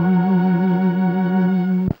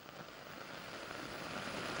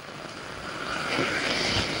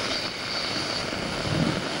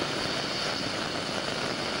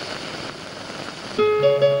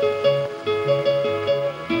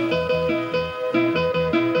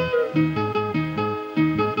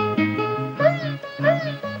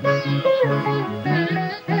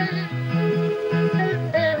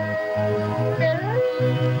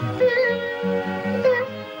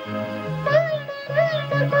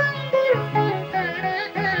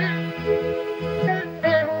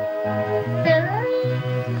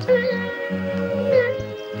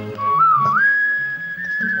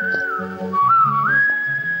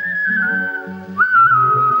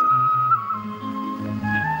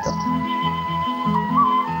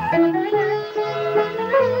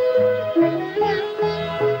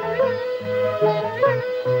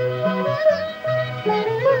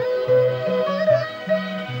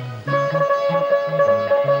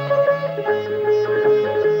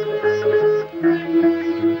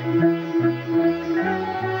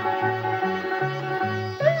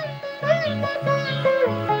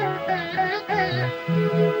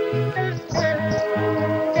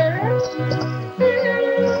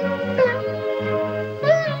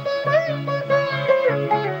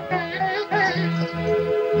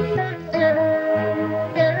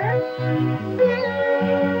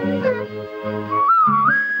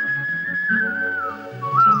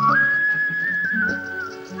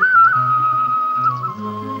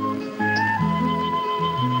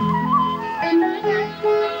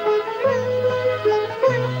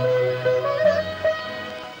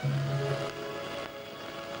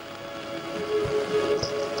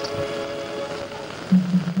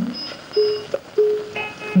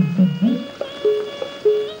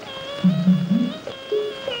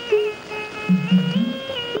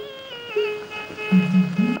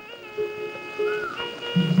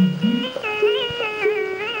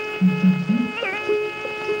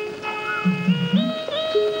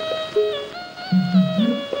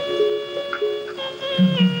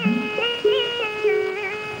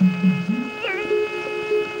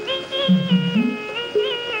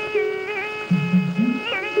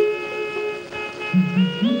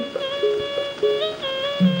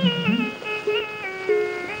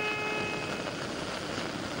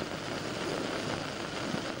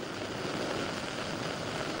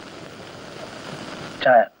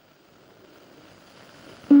 ചായ.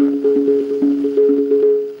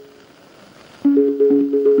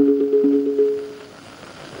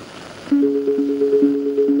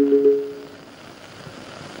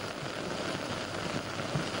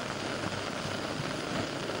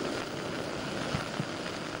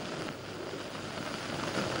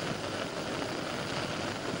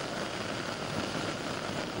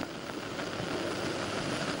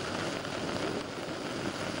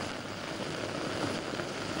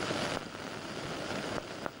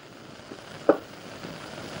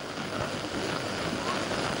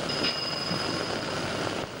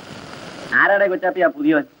 ആരാടെ കൊച്ചാപ്പിയാ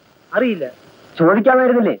പുതിയവൻ? അറിയില്ല. ചോദിക്കാൻ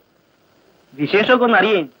വരുന്നില്ലേ? വിശേഷമൊക്കെ ഒന്ന്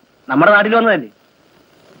അറിയേ. നമ്മുടെ നാട്ടിൽ വന്നതല്ലേ.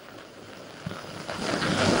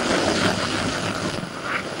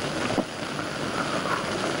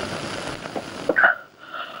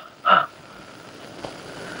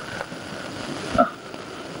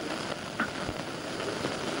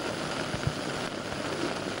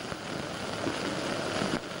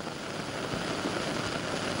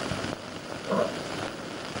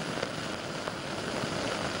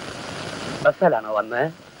 ബസ്സിലാണോ വന്നേ?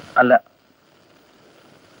 അല്ല.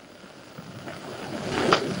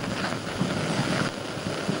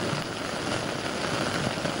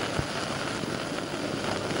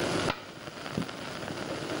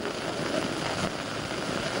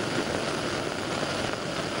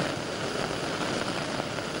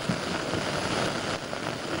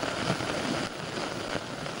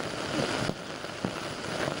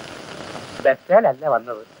 ബസ്സിലല്ല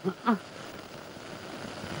വന്നത്.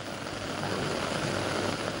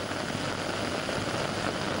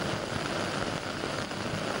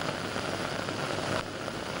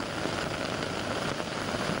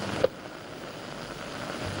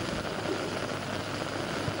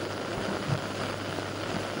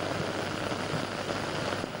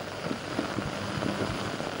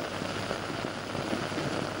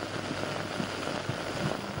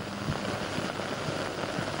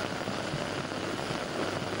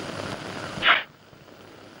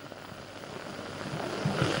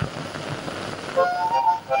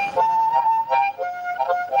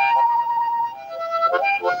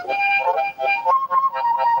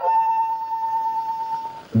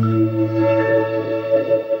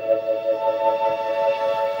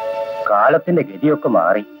 സ്ഥിതിയൊക്കെ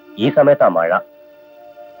മാറി. ഈ സമയത്താ മഴ.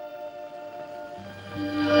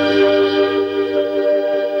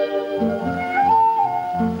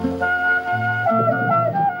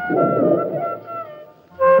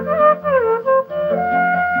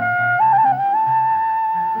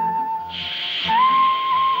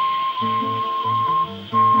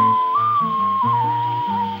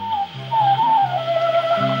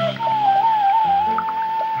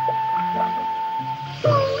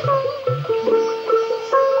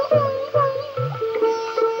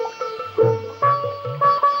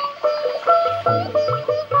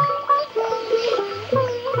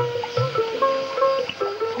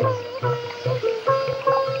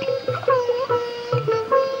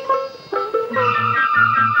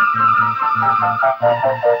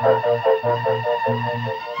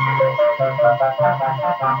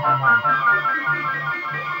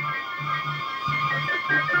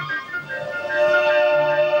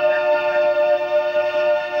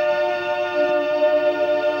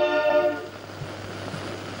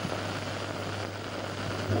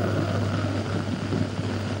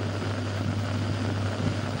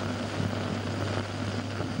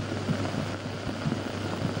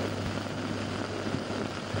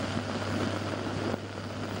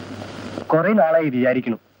 കുറെ നാളായി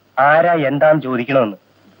വിചാരിക്കണു ആരാ എന്താന്ന് ചോദിക്കണമെന്ന്.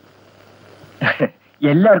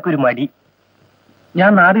 എല്ലാവർക്കും ഒരു മടി.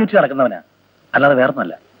 ഞാൻ നാട് ചുറ്റി നടക്കുന്നവനാ, അല്ലാതെ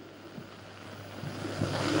വേറൊന്നുമല്ല.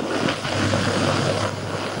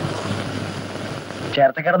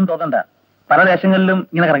 ചേർത്തക്കാരൊന്നും തോന്നണ്ട. പല ദേശങ്ങളിലും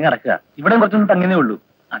ഇങ്ങനെ കറങ്ങി നടക്കുക. ഇവിടെ കുറച്ചൊന്നും തങ്ങനേ ഉള്ളൂ.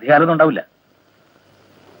 അധികാരമൊന്നും ഉണ്ടാവില്ല.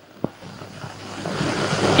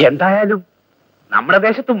 എന്തായാലും നമ്മുടെ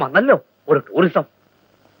ദേശത്തും വന്നല്ലോ ഒരു ടൂറിസം.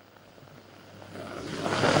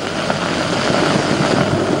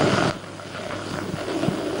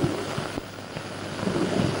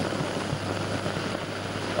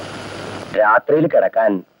 രാത്രിയിൽ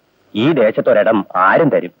കിടക്കാൻ ഈ ദേശത്തൊരിടം ആരും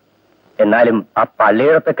തരും. എന്നാലും ആ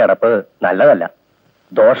പള്ളിയിടത്തെ കിടപ്പ് നല്ലതല്ല,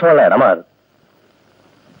 ദോഷമുള്ള ഇടമാണ്.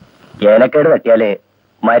 ഏലക്കേട് തട്ടിയാലേ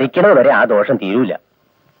മരിക്കണത് വരെ ആ ദോഷം തീരൂല.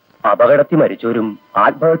 അപകടത്തിൽ മരിച്ചവരും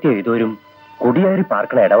ആത്മഹത്യ ചെയ്തവരും കുടിയേറി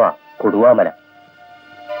പാർക്കണ ഇടവാ കൊടുവാമല.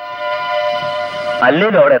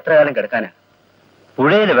 അല്ലേലും അവിടെ എത്ര കാലം കിടക്കാനാ?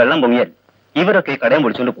 പുഴയിൽ വെള്ളം പൊങ്ങിയാൽ ഇവരൊക്കെ കടയും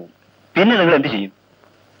പൊളിച്ചോണ്ട് പോകും. പിന്നെ നിങ്ങൾ എന്ത് ചെയ്യും?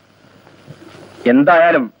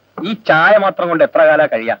 എന്തായാലും ഈ ചായ മാത്രം കൊണ്ട് എത്ര കാലാ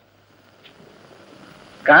കഴിയാ?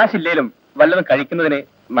 കാശില്ലേലും വല്ലതും കഴിക്കുന്നതിന്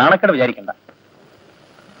നാണക്കേട് വിചാരിക്കണ്ട.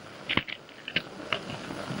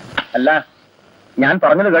 അല്ല, ഞാൻ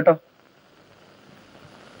പറഞ്ഞത് കേട്ടോ.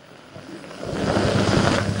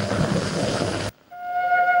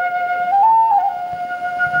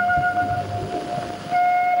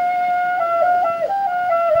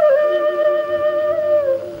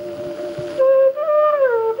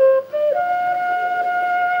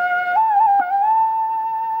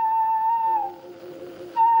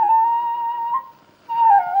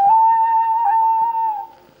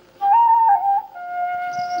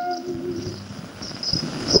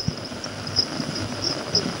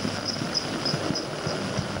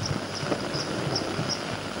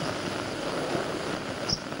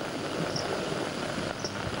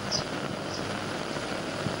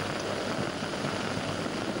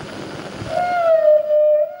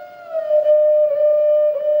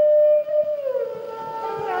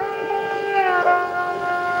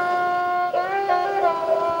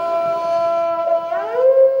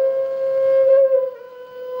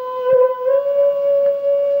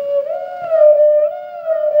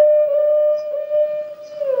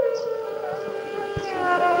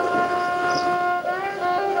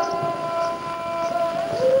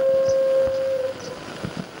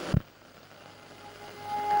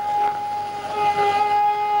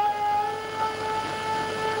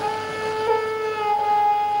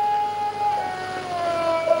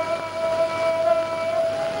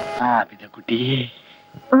 കുട്ടിയെ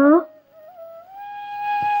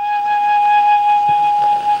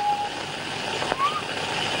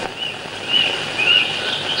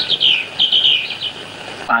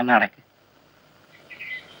നടക്ക്.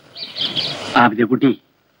 ആബിദക്കുട്ടി,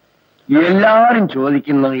 എല്ലാരും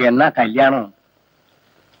ചോദിക്കുന്നത് എന്നാ കല്യാണം?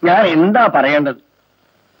 ഞാൻ എന്താ പറയേണ്ടത്?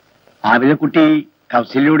 ആബിദക്കുട്ടി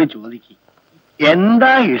കൗസല്യോട് ചോദിക്ക്,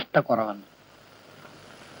 എന്താ ഇഷ്ടക്കുറവെന്ന്.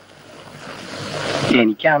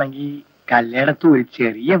 എനിക്കാണെങ്കിൽ കല്ലേടത്ത് ഒരു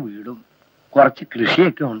ചെറിയ വീടും കുറച്ച്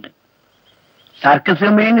കൃഷിയൊക്കെ ഉണ്ട്. സർക്കസ്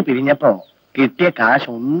കമ്പനിന്ന് പിരിഞ്ഞപ്പോ കിട്ടിയ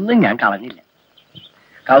കാശൊന്നും ഞാൻ കളഞ്ഞില്ല.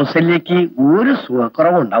 കൗസല്യക്ക് ഒരു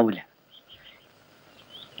സുഖക്കുറവും ഉണ്ടാവൂല.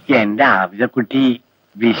 എന്റെ ആബിദക്കുട്ടി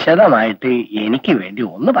വിശദമായിട്ട് എനിക്ക് വേണ്ടി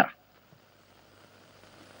ഒന്ന് പറ.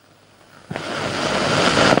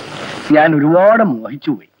 ഞാൻ ഒരുപാട്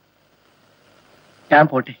മോഹിച്ചുപോയി. ഞാൻ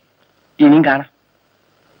പോട്ടെ, ഇനിയും കാണാം.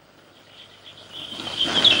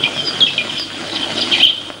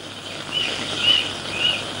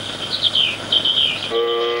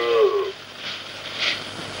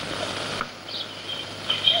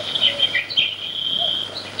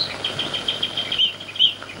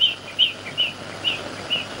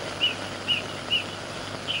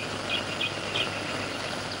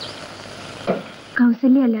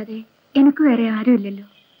 കൗസല്യ അല്ലാതെ എനിക്ക് വേറെ ആരുമില്ലല്ലോ.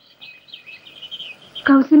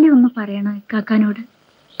 കൗസല്യ ഒന്ന് പറയണോ ഇക്കാക്കാനോട്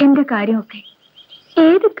എന്റെ കാര്യമൊക്കെ?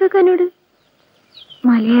 ഏത് ഇക്കാക്കാനോട്?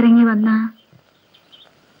 മലയിറങ്ങി വന്ന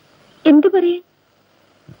എന്തു പറയാൻ?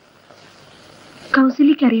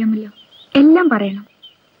 കൗസല്യക്ക് അറിയാമല്ലോ, എല്ലാം പറയണം.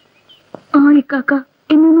 ആ ഇക്കാക്ക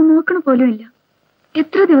എന്നൊന്നും നോക്കണ പോലുമില്ല.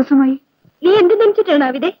 എത്ര ദിവസമായി? നീ എന്ത് നെനിച്ചിട്ടാണ്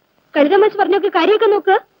അവിടെ? കഴുതമാച്ച് പറഞ്ഞൊക്കെ കാര്യമൊക്കെ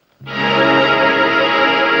നോക്കുക.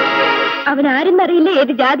 അവൻ ആരെന്നറിയില്ല,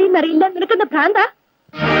 ഏത് ജാതിയെന്നറിയില്ല. നിനക്കെന്താ ഭ്രാന്താ?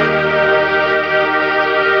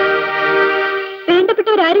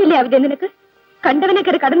 വേണ്ടപ്പെട്ടവരാരുമില്ലേ അവിടെ നിനക്ക്? കണ്ടവനെ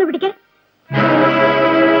കയറി കടന്നു പിടിക്കാൻ.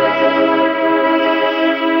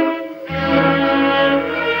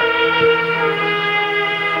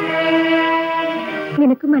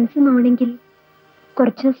 നിനക്ക് മനസ്സിലാവണമെങ്കിൽ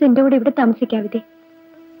കുറച്ചു ദിവസം എന്റെ കൂടെ ഇവിടെ താമസിക്കാവിതെ.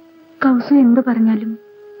 കൗസു എന്ത് പറഞ്ഞാലും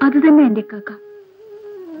അത് തന്നെ എന്റെ കാക്ക.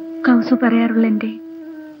 കൗസു പറയാറുള്ള എന്റെ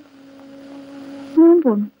ഞാൻ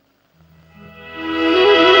പോണു.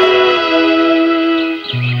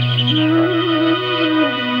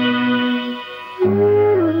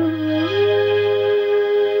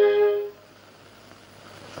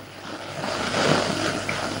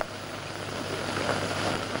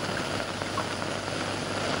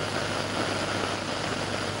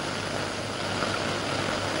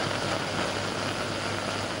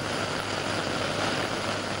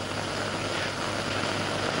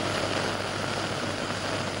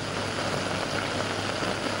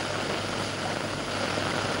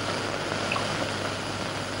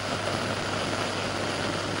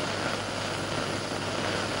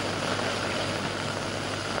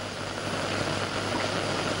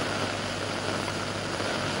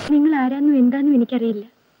 നിങ്ങൾ ആരാന്നും എന്താന്നും എനിക്കറിയില്ല.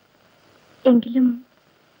 എങ്കിലും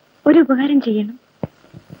ഒരു ഉപകാരം ചെയ്യണം.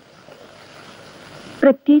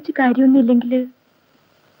 പ്രത്യേകിച്ച് കാര്യമൊന്നുമില്ലെങ്കിൽ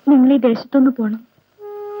നിങ്ങൾ ഈ ദേശത്തൊന്ന് പോണം.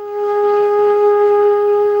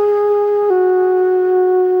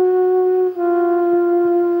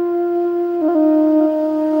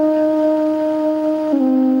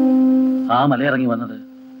 ആ മലയിറങ്ങി വന്നത്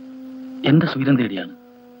എന്റെ സൂര്യൻ തേടിയാണ്.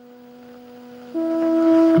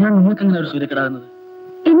 ഞാൻ നിങ്ങൾക്ക് എങ്ങനെ ഒരു സൂര്യക്കെടാകുന്നത്?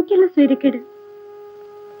 എനിക്കുള്ള സ്വൈരക്കേട്.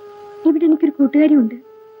 ഇവിടെ എനിക്കൊരു കൂട്ടുകാരിയുണ്ട്,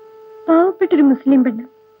 പാവപ്പെട്ടൊരു മുസ്ലിം പെണ്ണ്,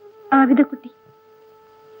 ആവിതക്കുട്ടി.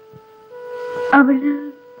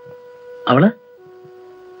 അവള്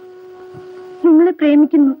നിങ്ങളെ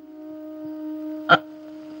പ്രേമിക്കുന്നു.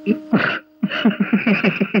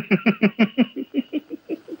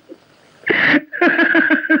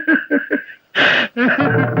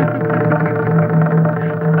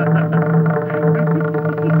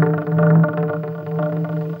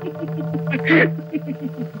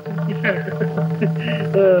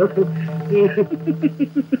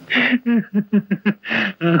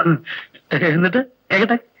 എന്നിട്ട്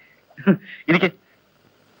കേക്കട്ടെ, ഇരിക്കെ.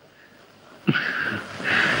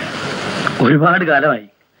 ഒരുപാട് കാലമായി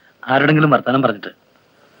ആരോടെങ്കിലും വർത്താനം പറഞ്ഞിട്ട്.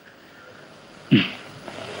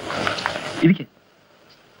 ഇരിക്കെ.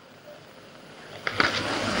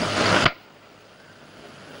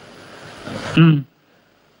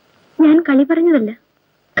 ഞാൻ കളി പറഞ്ഞതല്ല,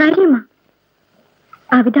 കാര്യമാ.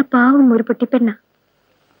 അവിത പാവം ഒരു പൊട്ടിപ്പെണ്ണ.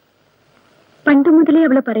 പണ്ട് മുതലേ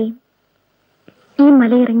അവള് പറയും, ഈ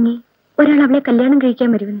മലയിറങ്ങി ഒരാൾ അവളെ കല്യാണം കഴിക്കാൻ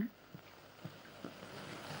വരുമെന്ന്.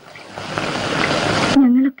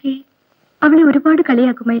 ഞങ്ങളൊക്കെ അവളെ ഒരുപാട്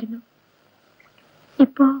കളിയാക്കുമായിരുന്നു.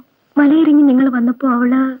 ഇപ്പോ മലയിറങ്ങി നിങ്ങൾ വന്നപ്പോ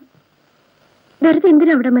അവള് വെറുതെ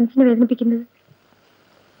എന്തിനാ അവിടെ മനസ്സിനെ വേദനിപ്പിക്കുന്നത്?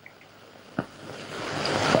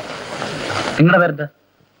 നിങ്ങളുടെ പേരെന്താ?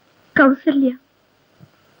 കൗസല്യ.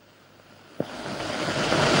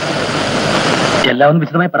 എല്ലാം ഒന്ന്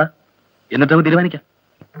വിശദമായി പറ, എന്നിട്ട് നമുക്ക് തീരുമാനിക്കാം.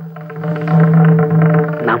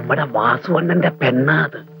 നമ്മുടെ വാസുവണ്ണന്റെ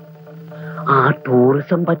പെണ്ണാത്. ആ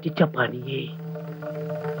ടൂറിസം പറ്റിച്ച പണിയേ.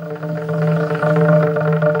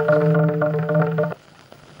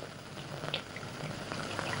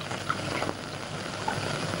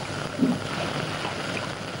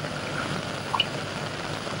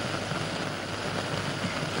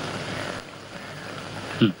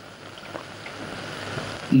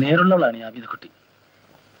 നേരുള്ളവളാണ് ഈ ആബിദക്കുട്ടി.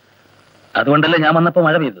 അതുകൊണ്ടല്ലേ ഞാൻ വന്നപ്പോ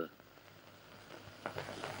മഴ പെയ്തത്.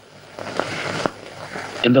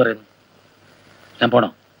 എന്തു പറയുന്നു? ഞാൻ പോണോ?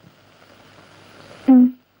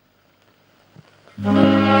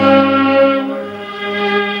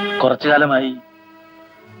 കുറച്ചു കാലമായി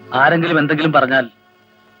ആരെങ്കിലും എന്തെങ്കിലും പറഞ്ഞാൽ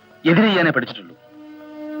എതിരെ ചെയ്യാനേ പഠിച്ചിട്ടുള്ളൂ.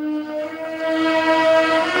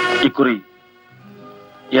 ഇക്കുറി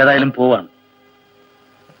ഏതായാലും പോവാണ്.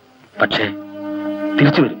 പക്ഷേ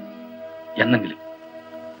തിരിച്ചു വരും എന്നെങ്കിലും.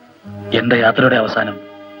 എന്റെ യാത്രയുടെ അവസാനം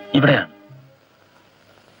ഇവിടെയാണ്,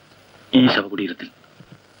 ഈ ശവകുടീരത്തിൽ.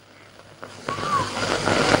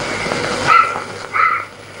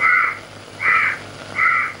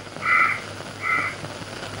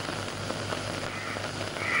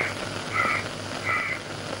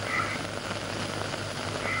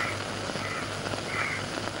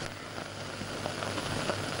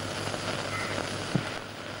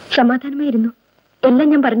 സമാധാനമായിരുന്നു. എല്ലാം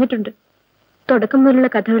ഞാൻ പറഞ്ഞിട്ടുണ്ട്, തുടക്കം മുതലുള്ള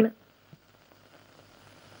കഥകള്.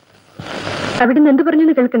 അവിടുന്ന് എന്ത്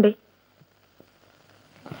പറഞ്ഞെന്ന് കേൾക്കണ്ടേ?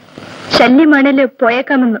 ശല്യമാണല്ലോ,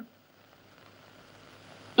 പോയേക്കാമെന്ന്.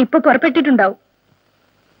 ഇപ്പൊ പുറപ്പെട്ടിട്ടുണ്ടാവും.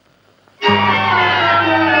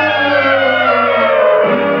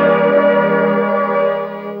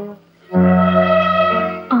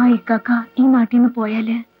 ആ ഇക്കാക്ക ഈ നാട്ടിൽ നിന്ന്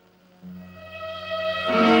പോയാല്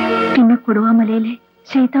പിന്നെ കൊടുവാമലയിലെ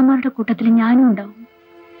ശൈത്താന്മാരുടെ കൂട്ടത്തിൽ ഞാനും ഉണ്ടാവും.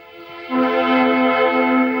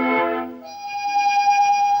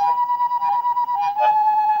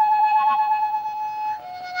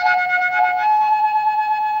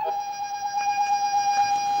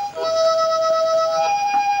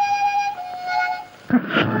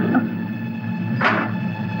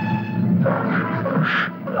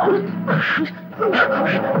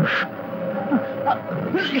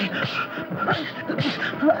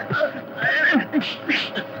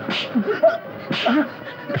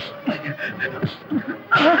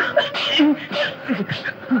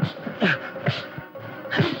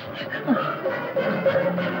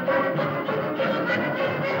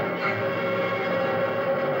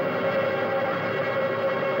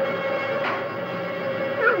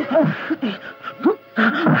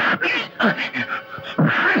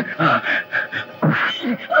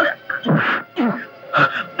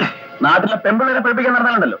 നാട്ടിലെ പെമ്പിള്ളേരെ പഠിപ്പിക്കാൻ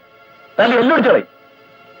നടന്നാലുണ്ടല്ലോ, തല്ലി എല്ലൊടിച്ചോളെ.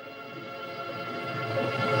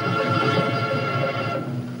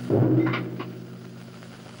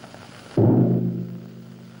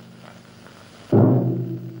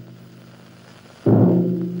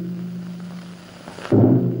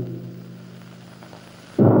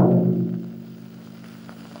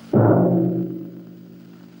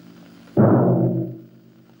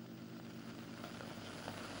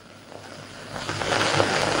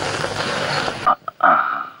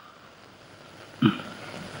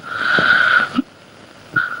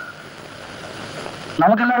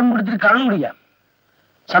 നമുക്കെല്ലാവരും കുടിച്ചിട്ട് കള്ളം കുടിക്കാം,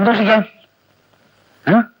 സന്തോഷിക്കാം.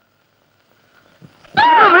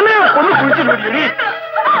 ഒന്ന് കുടിച്ചിട്ട് മനസ്സിനെ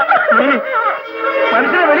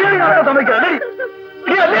വലിയ സമയത്ത്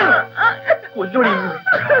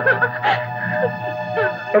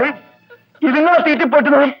ഇതിങ്ങളെ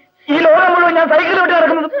തീറ്റിപ്പൊട്ടുന്നതും ഈ ലോകം മുഴുവൻ ഞാൻ സൈക്കിൾ വിട്ട്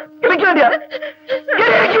നടക്കുന്നതും എനിക്ക് വേണ്ടിയാ,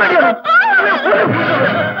 എനിക്ക് വേണ്ടിയാണ്.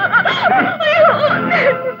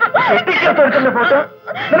 എത്തിക്കത്തോടത്തിന്റെ ഫോട്ടോ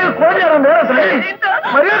നിനക്ക് കുറഞ്ഞാണോ നേരത്തില്ലേ?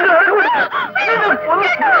 മര്യാദ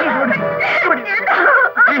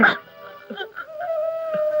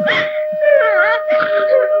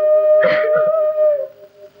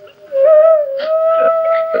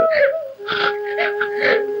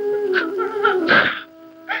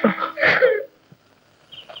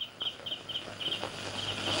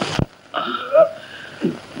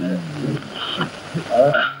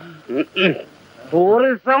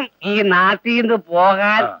ടൂറിസം ഈ നാട്ടിൽ നിന്ന്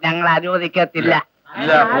പോകാൻ ഞങ്ങൾ അനുവദിക്കത്തില്ല.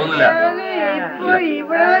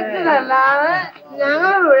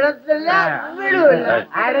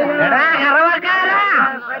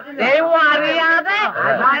 ദൈവം അറിയാതെ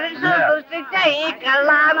മനുഷ്യർ സൃഷ്ടിച്ച ഈ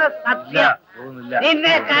കള്ളാണ് സത്യം.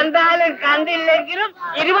 നിന്നെ കണ്ടാലും കണ്ടില്ലെങ്കിലും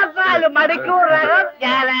 24 മണിക്കൂറിനകം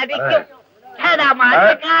ഞാൻ അടിക്കും.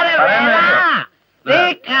 മഴക്കാലം വേണ്ട, നീ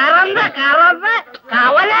കറന്ന്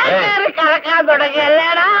കവലാൻ കയറി കറക്കാൻ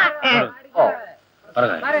തുടങ്ങിയല്ലേടാ.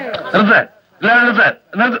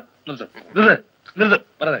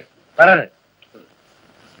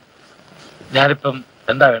 ഞാനിപ്പം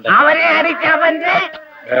എന്താ വേണ്ട? അവരെ അടിച്ചവന്റെ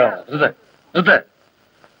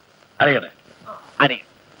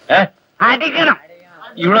അടിക്കണം.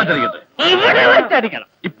 ഇവിടെ വെച്ചടിക്കട്ടെ, ഇവിടെ വെച്ചടിക്കണം.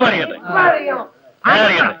 ഇപ്പൊ അടിക്കട്ടെ,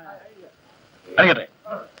 അടിക്കട്ടെ, അടിക്കട്ടെ,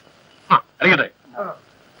 അടിക്കട്ടെ.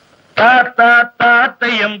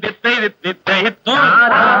 താത്തയ്യം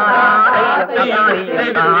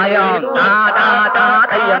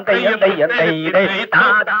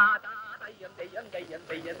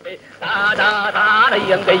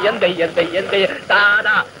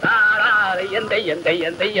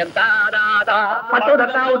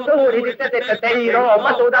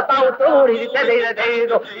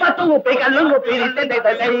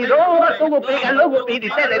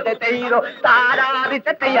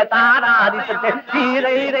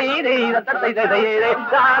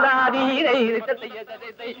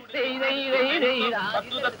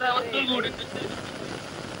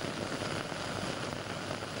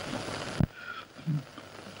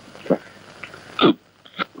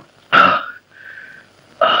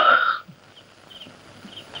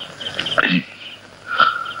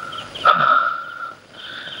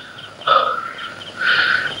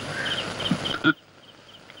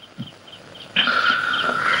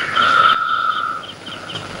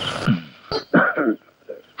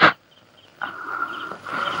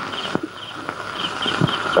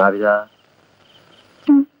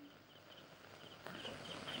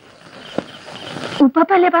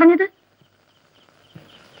ഉപ്പാപ്പല്ലേ പറഞ്ഞത്?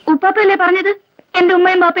 ഉപ്പാപ്പല്ലേ പറഞ്ഞത് എന്റെ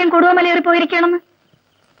ഉമ്മയും ബാപ്പയും കൊടുവമലയേറി പോയിരിക്കണമെന്ന്?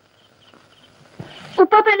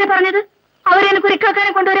 ഉപ്പാപ്പല്ലേ പറഞ്ഞത് അവരെന്നെ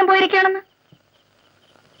കുരിക്കാക്കാനെ കൊണ്ടുവരാൻ പോയിരിക്കണമെന്ന്?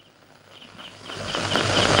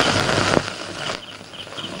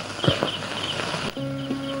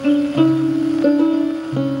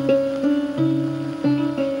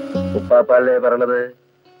 ഉപ്പാപ്പല്ലേ പറഞ്ഞത്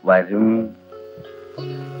വരും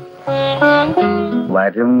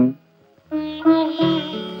വരും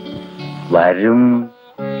വരും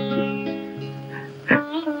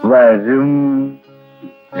വരും.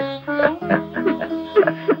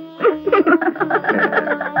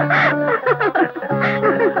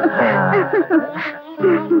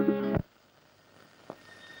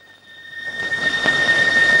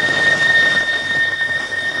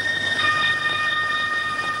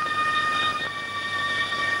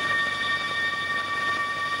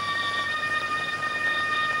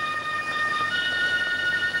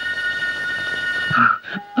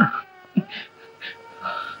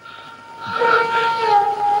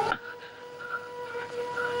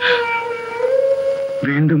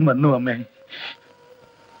 വീണ്ടും വന്നു അമ്മേ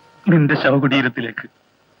നിന്റെ ശവകുടീരത്തിലേക്ക്.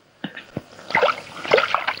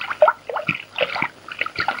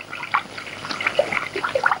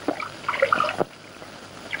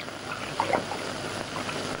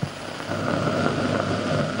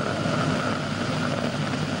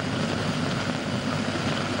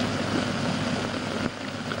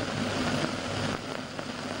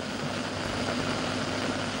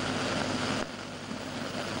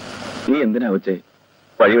 നീ എന്തിനാ വെച്ചേ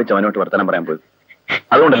വഴി വെച്ച് അവനോട്ട് വർത്തമാനം പറയാൻ പോയത്?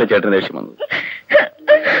 അതുകൊണ്ടല്ലേ ചേട്ടന് ദേഷ്യം വന്നത്?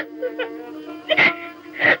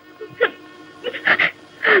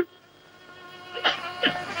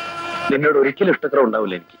 നിന്നോട് ഒരിക്കലും ഇഷ്ടക്കുറവ്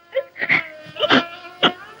ഉണ്ടാവില്ല എനിക്ക്.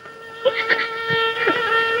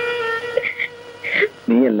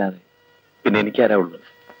 നീയല്ലാതെ പിന്നെ എനിക്കാരാ ഉള്ളത്?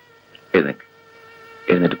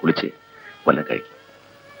 എഴുന്നേറ്റ് കുളിച്ച് വല്ലതും കഴിക്കും.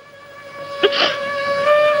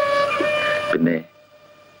 പിന്നെ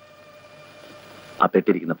ആ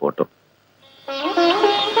പെട്ടിരിക്കുന്ന ഫോട്ടോ,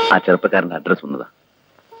 ആ ചെറുപ്പക്കാരന്റെ അഡ്രസ് ഒന്നതാ.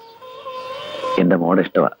 എന്റെ മോടെ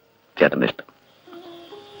ഇഷ്ടമാ ചേട്ടന്റെ ഇഷ്ടം.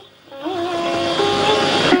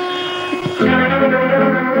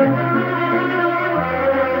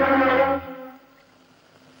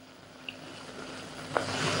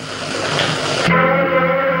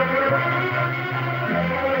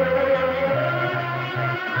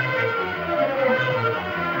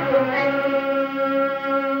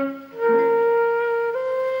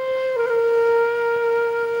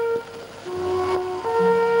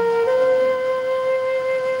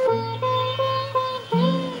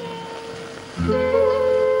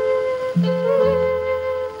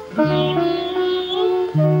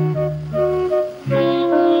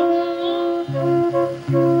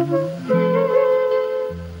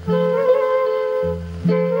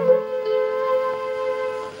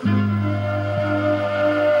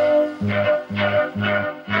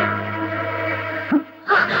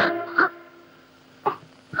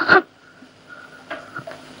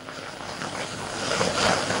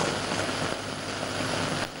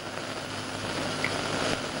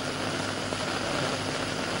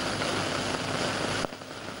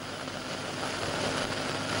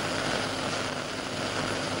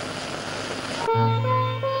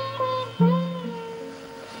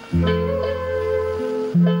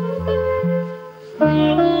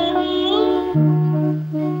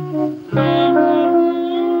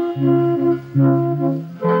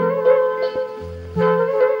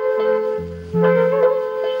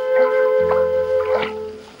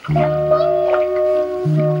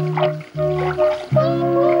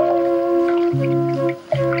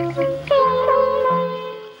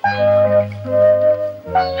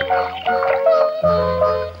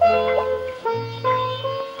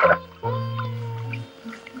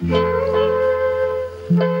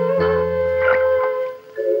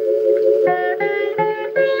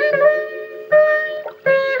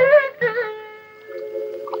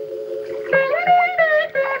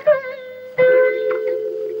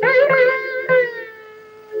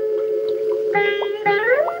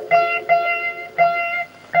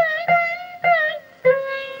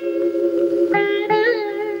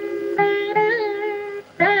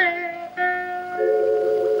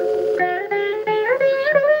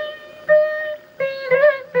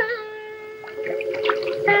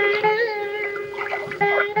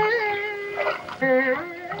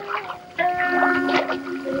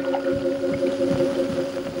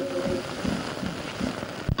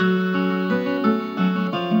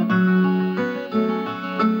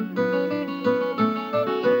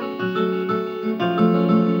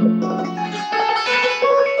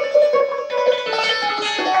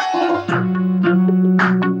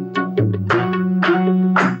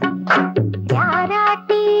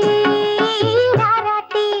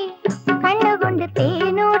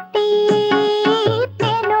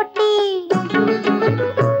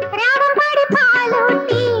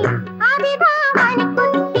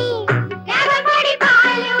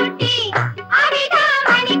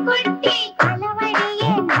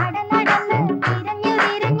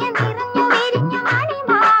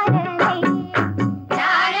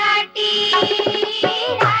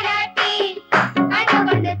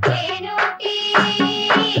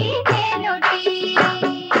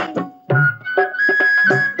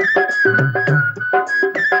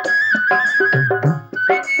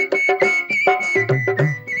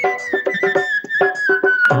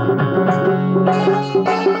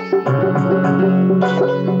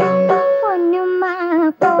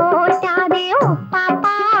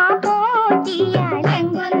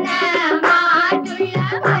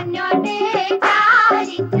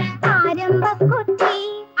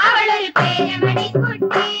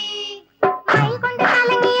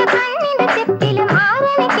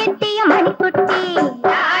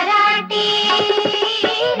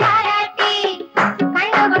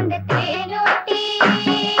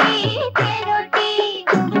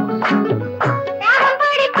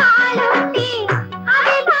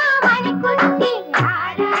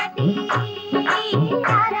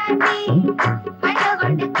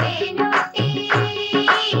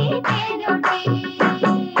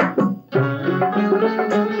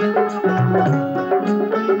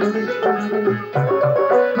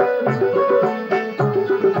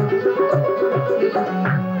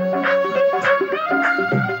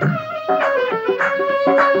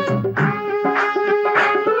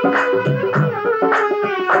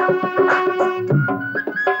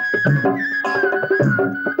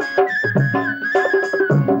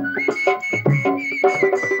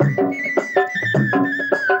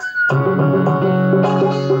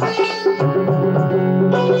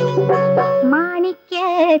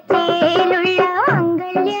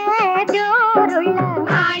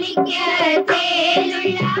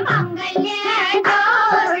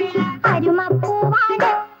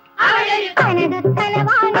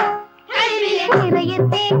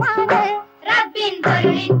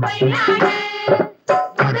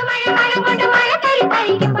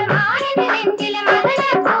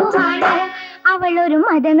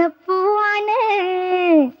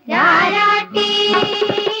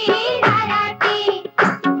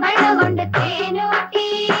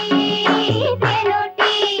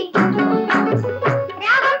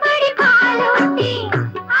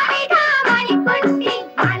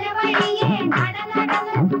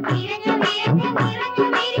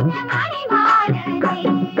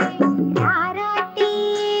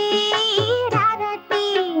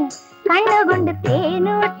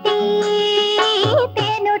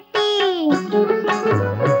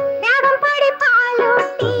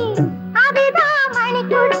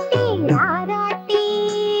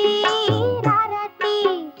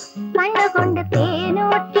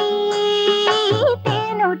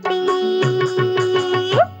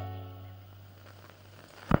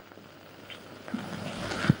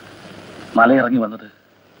 മലയിറങ്ങി വന്നത്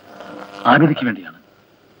ആബിദയ്ക്ക് വേണ്ടിയാണ്.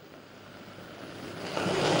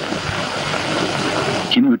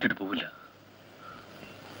 ഇനി വിട്ടിട്ട് പോവില്ല.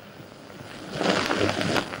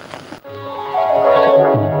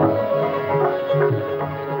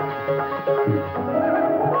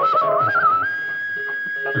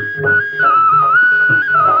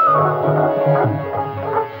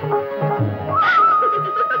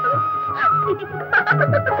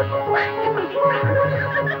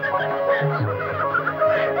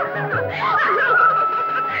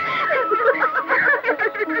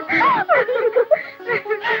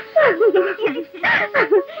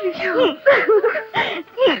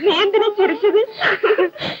 നീ എന്തിനാ ചിരിച്ചത്?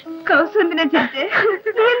 കൗസന്തിനെ ചിരിച്ചേ?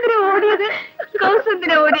 നീ എന്തിനാ ഓടിയത്?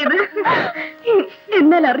 കൗസന്തിനെ ഓടിയത്?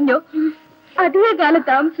 എന്നാൽ അറിഞ്ഞോ, അധിക കാല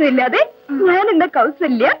താമസമില്ലാതെ ഞാൻ എന്താ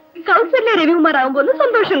കൗസല്യ രവികുമാർ ആവുമ്പോന്ന്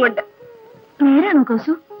സന്തോഷം കൊണ്ട്. നേരാണോ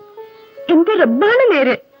കൗസു? എന്റെ റബ്ബാണ്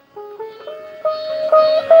നേര്.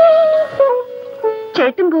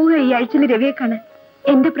 ചേട്ടൻ പോവുക ഈ ആഴ്ചയിൽ രവിയെ കാണാൻ.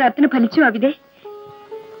 എന്റെ പ്രാർത്ഥന ഫലിച്ചു അവിടെ.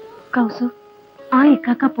 കൗസു, ആ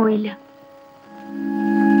ഇക്കാക്ക പോയില്ല.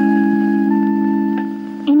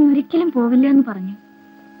 ഇനി ഒരിക്കലും പോവില്ല എന്ന് പറഞ്ഞു.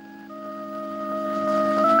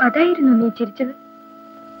 അതായിരുന്നു നീ ചിരിച്ചത്?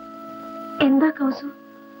 എന്താ കൗസു,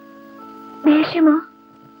 ദേഷ്യമോ?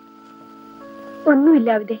 ഒന്നുമില്ല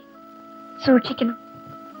അവിടെ. സൂക്ഷിക്കണം,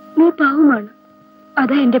 നീ പാവമാണ്.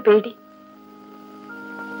 അതാ എന്റെ പേടി.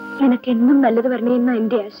 നിനക്ക് എന്നും നല്ലത് വരണേന്ന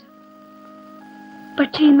എന്റെ ആശ.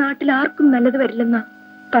 പക്ഷെ ഈ നാട്ടിൽ ആർക്കും നല്ലത് വരില്ലെന്നാ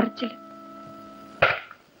പറച്ചില്.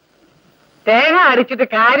 തേങ്ങ അടിച്ചിട്ട്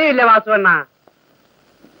കാര്യമില്ല വാസുവണ്ണ.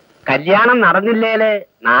 കല്യാണം നടന്നില്ലേല്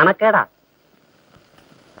നാണക്കേടാ.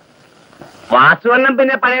 വാസുവണ്ണൻ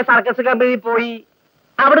പിന്നെ പഴയ സർക്കസ് കമ്പനിയിൽ പോയി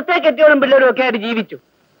അവിടുത്തെ കെട്ടിയോടും പിള്ളേരും ഒക്കെ ആയിട്ട് ജീവിച്ചു.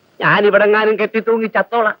 ഞാൻ ഇവിടെങ്ങാനും കെട്ടി തൂങ്ങി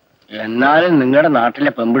ചത്തോളാം. എന്നാലും നിങ്ങളുടെ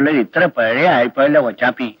നാട്ടിലെ പെമ്പിള്ളേർ ഇത്ര പഴയ ആയിപ്പോയല്ലോ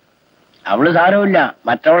കൊച്ചാപ്പി. അവള് സാരമില്ല,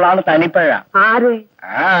 മറ്റുള്ളാള് തനിപ്പഴ. ആര്?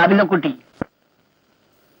 ആബിദക്കുട്ടി.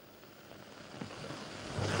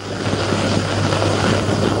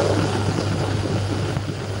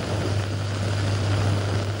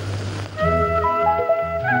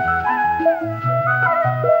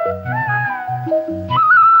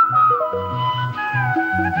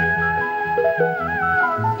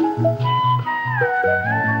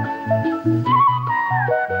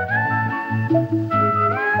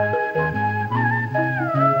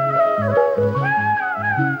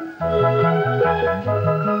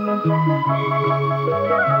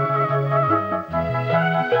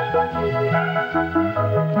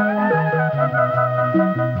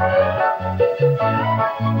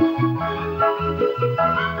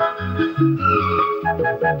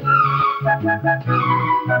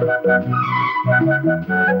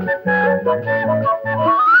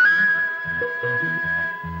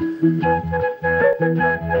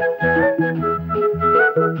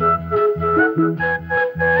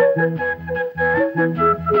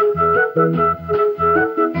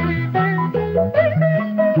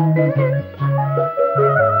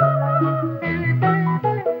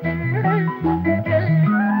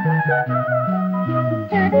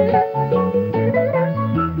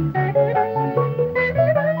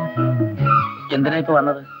 എന്തിനാ ഇപ്പൊ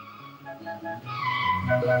വന്നത്?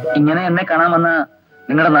 ഇങ്ങനെ എന്നെ കാണാൻ വന്ന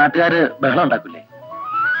നിങ്ങളുടെ നാട്ടുകാര് ബഹളം ഉണ്ടാക്കൂലേ?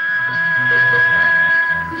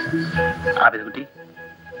 ആബിദക്കുട്ടി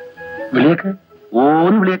വിളിയേക്ക്,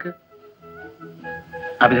 ഓന്ന് വിളിയേക്ക്.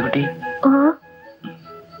 ആബിദക്കുട്ടി,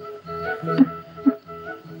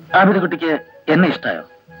 ആബിദക്കുട്ടിക്ക് എന്നെ ഇഷ്ടായോ?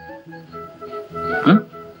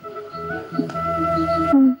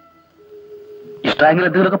 ഇഷ്ടമെങ്കിൽ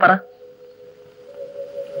എന്തെങ്കിലുമൊക്കെ പറ.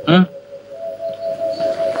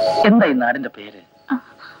 എന്താ ഈ നാടിന്റെ പേര്?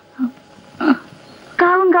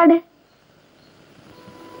 കാവങ്കാട്.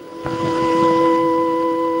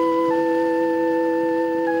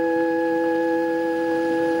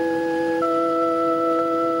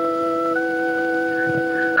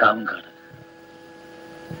 കാവങ്കാട്.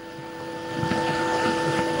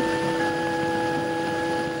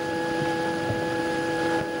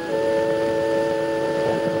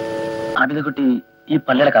 ആബിദക്കുട്ടി ഈ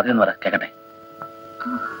പള്ളിയുടെ കഥയെന്ന് പറ, കേക്കട്ടെ.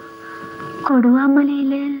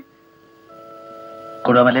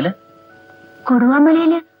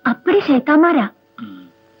 കൊടുവാമലയില് അപ്പടി ചേത്താമാരാ.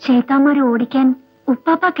 ചേത്താമാര് ഓടിക്കാൻ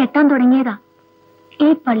ഉപ്പാപ്പ കെട്ടാൻ തുടങ്ങിയതാ ഈ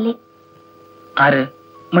പള്ളി. ആര്?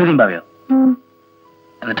 മൊയ്തീൻ ബാവയോ?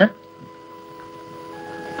 എന്നിട്ട്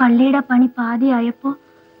പള്ളിയുടെ പണി പാതിയായപ്പോ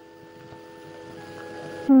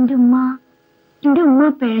എന്റെ ഉമ്മ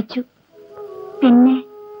പിഴച്ചു. പിന്നെ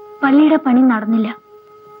പള്ളിയുടെ പണി നടന്നില്ല.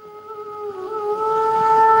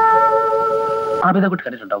 ആബിദക്കുട്ടി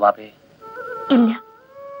കണ്ടിട്ടുണ്ടോ വാപ്പയെ? ഇല്ല.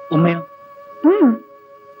 ഉമ്മയോ?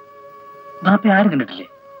 വാപ്പ ആരും കണ്ടിട്ടില്ലേ?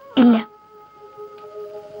 ഇല്ല.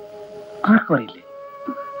 ആർക്കും അറിയില്ലേ?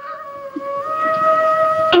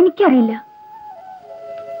 എനിക്കറിയില്ല.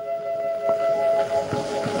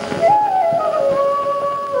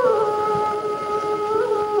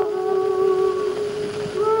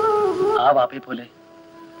 ആ വാപ്പയെ പോലെ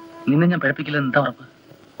നിന്നെ ഞാൻ പഠിപ്പിക്കില്ല, എന്താ ഉറപ്പ്?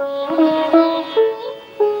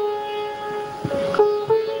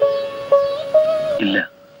 ഇല്ല,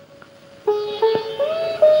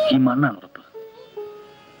 ഈ മണ്ണാണ് ഉറപ്പ്.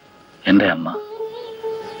 എന്റെ അമ്മ.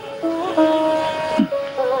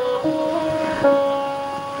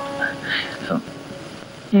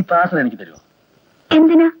 ഈ പാസൽ എനിക്ക് തരുമോ?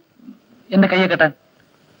 എന്തിനാ? എന്റെ കയ്യെ കെട്ടാൻ.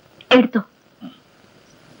 എടുത്തോ.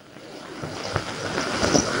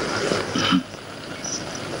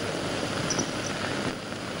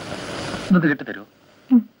 ഇന്നത് കെട്ടി തരുമോ?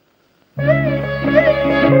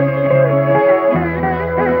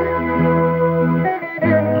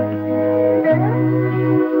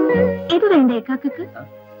 ഇത് വേണ്ടേ കാക്കക്ക്?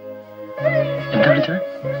 എന്താ വിളിച്ചത്?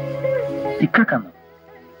 ഇക്കാക്കാന്നോ?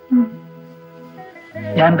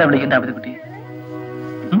 ഞാൻ എന്താ വിളിക്കണ്ട ആബിദക്കുട്ടി?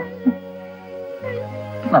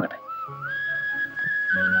 നോക്കട്ടെ.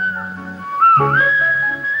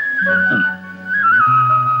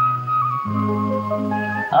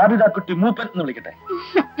 ആബിദാക്കുട്ടി മൂപ്പൻ എന്ന് വിളിക്കട്ടെ?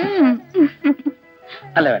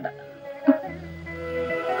 അല്ല, വേണ്ട.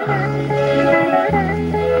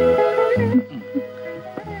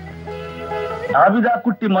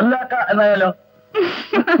 ആബിദാക്കുട്ടി മല്ലാക്ക എന്നായാലോ?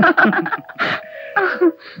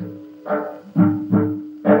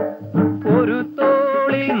 ഒരു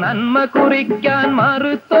തോളിൽ നന്മ കുറിക്കാൻ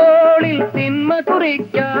മറുതോളിൽ തിന്മ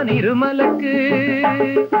കുറിക്കാൻ ഇരുമലക്ക്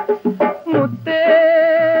മുത്തേ.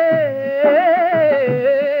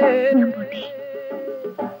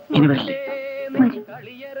 ഇനി വരില്ലേ?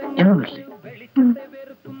 എന്നും വരില്ലേ?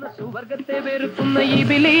 സുവർഗത്തെ വെറുക്കുന്ന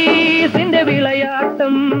ഇബ്ലീസിന്റെ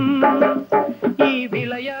വിളയാട്ടം. ഈ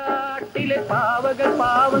വിളയാട്ടിലെ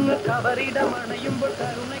പാവങ്ങൾ കവറിടമണയുമ്പോൾ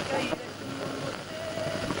കരുണയ്ക്കായി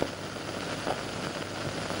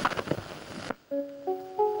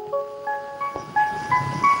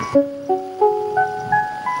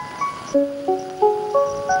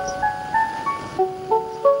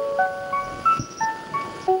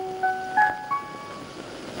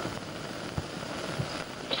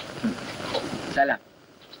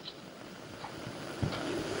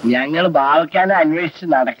ഞങ്ങൾ ബാവയ്ക്കാനെ അന്വേഷിച്ച്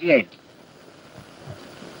നടക്കുകയായിരുന്നു.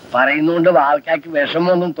 പറയുന്നുകൊണ്ട് ബാവയ്ക്കാക്ക്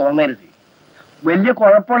വിഷമമൊന്നും തോന്നരുത്. വലിയ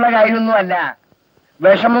കുഴപ്പമുള്ള കാര്യമൊന്നുമല്ല.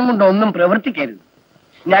 വിഷമം കൊണ്ടൊന്നും പ്രവർത്തിക്കരുത്.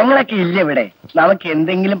 ഞങ്ങളൊക്കെ ഇല്ല ഇവിടെ. നമുക്ക്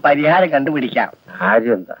എന്തെങ്കിലും പരിഹാരം കണ്ടുപിടിക്കാം.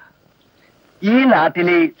 കാര്യം എന്താ? ഈ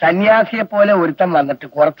നാട്ടില് സന്യാസിയെ പോലെ ഒരുത്തൻ വന്നിട്ട്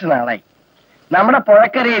കുറച്ചു നാളായി. നമ്മുടെ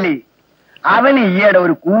പുഴക്കരയില് അവന് ഈയിടെ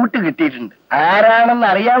ഒരു കൂട്ട് കിട്ടിയിട്ടുണ്ട്. ആരാണെന്ന്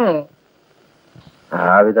അറിയാമോ?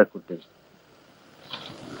 ആവിതക്കുട്ടി.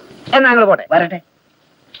 എന്നാ ഞങ്ങൾ പോട്ടെ. വരട്ടെ.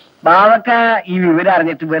 ബാവക്ക ഈ വിവരം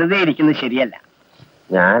അറിഞ്ഞിട്ട് വെറുതെ ഇരിക്കുന്നത് ശരിയല്ല.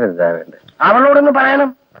 ഞാനെന്താ വേണ്ടത്? അവളോടൊന്ന് പറയണം.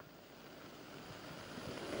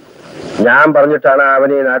 ഞാൻ പറഞ്ഞിട്ടാണ്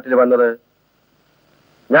അവൻ ഈ നാട്ടിൽ വന്നത്.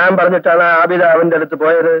 ഞാൻ പറഞ്ഞിട്ടാണ് ആബിദ അവന്റെ അടുത്ത്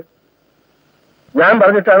പോയത്. ഞാൻ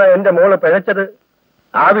പറഞ്ഞിട്ടാണ് എന്റെ മോള് പിഴച്ചത്,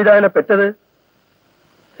 ആബിദാനെ പെറ്റത്.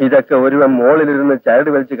 ഇതൊക്കെ ഒരുവൻ മോളിലിരുന്ന്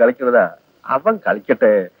ചരട് വലിച്ച് കളിക്കുന്നതാ. അവൻ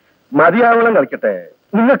കളിക്കട്ടെ, മതിയാവണം കളിക്കട്ടെ.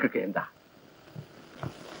 നിങ്ങൾക്കൊക്കെ എന്താ?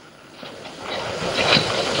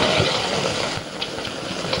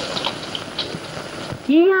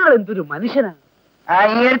 ഇയാൾ എന്തൊരു മനുഷ്യനാ.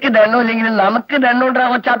 അങ്ങേർക്ക് ദണ്ണമില്ലെങ്കിലും നമുക്ക് ദണ്ണുണ്ടാ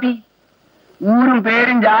കൊച്ചാപ്പി. ഊരും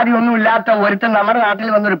പേരും ജാതി ഒന്നും ഇല്ലാത്ത ഒരുത്തൻ നമ്മുടെ നാട്ടിൽ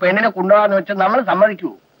വന്നൊരു പെണ്ണിനെ കൊണ്ടുപോകാന്ന് വെച്ചാൽ നമ്മൾ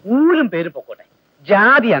സമ്മതിക്കൂ? ഊരും പേരും പൊക്കോട്ടെ,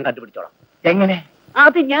 ജാതി ഞാൻ കണ്ടുപിടിച്ചോളാം. എങ്ങനെ?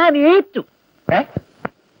 അത് ഞാൻ ഏറ്റു.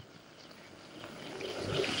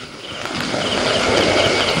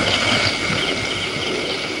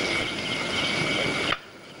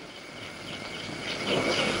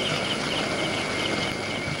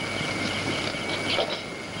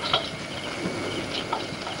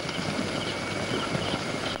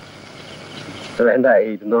 വേണ്ട,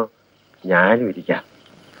 ഇരുന്നോ, ഞാനും ഇരിക്കാം.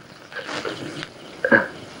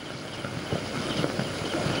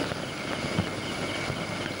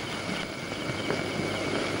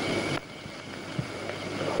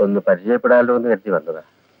 ഒന്ന് പരിചയപ്പെടാലോ എന്ന് കരുതി വന്നതാ.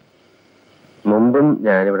 മുമ്പും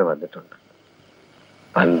ഞാനിവിടെ വന്നിട്ടുണ്ട്,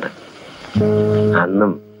 പണ്ട്.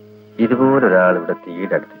 അന്നും ഇതുപോലൊരാൾ ഇവിടെ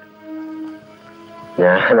തീയിടടുത്തിരുന്നു.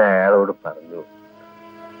 ഞാൻ അയാളോട് പറഞ്ഞു,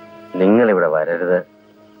 നിങ്ങളിവിടെ വരരുത്,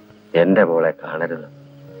 എന്റെ മോളെ കാണരുത്.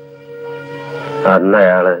 അന്ന്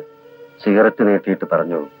അയാള് സിഗരറ്റ് നീട്ടിയിട്ട്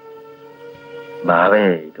പറഞ്ഞു,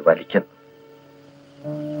 ബാവയെ ഇത് വലിക്കണം.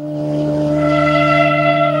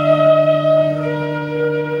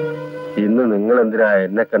 ഇന്ന് നിങ്ങൾ എന്തിനാ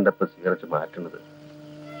എന്നെ കണ്ടപ്പോ സിഗരറ്റ് മാറ്റുന്നത്?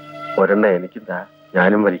 ഒരെണ്ണ എനിക്കെന്താ,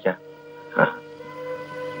 ഞാനും വലിക്കാം. ആ,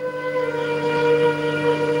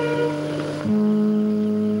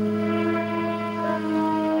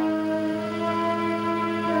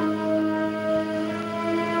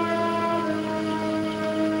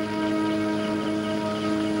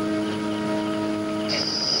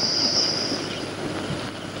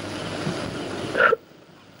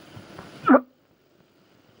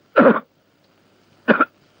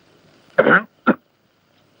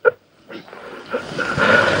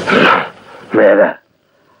 മേല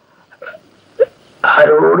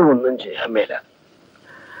ആരോടും ഒന്നും ചെയ്യാൻ മേല.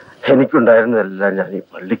 എനിക്കുണ്ടായിരുന്നതെല്ലാം ഞാൻ ഈ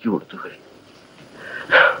പള്ളിക്ക് കൊടുത്തു കഴിഞ്ഞു.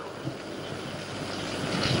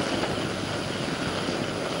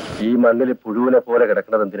 ഈ മണ്ണിൽ പുഴുവിനെ പോലെ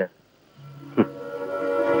കിടക്കണത് എന്തിനാ?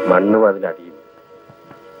 മണ്ണും അതിനടിയും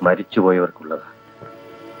മരിച്ചുപോയവർക്കുള്ളതാ.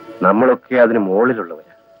 നമ്മളൊക്കെ അതിന്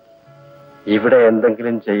മുകളിലുള്ളവരാ. ഇവിടെ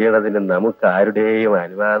എന്തെങ്കിലും ചെയ്യണതിന് നമുക്ക് ആരുടെയും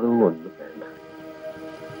അനുവാദവും ഒന്നും വേണ്ട.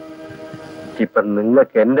 ഇപ്പൊ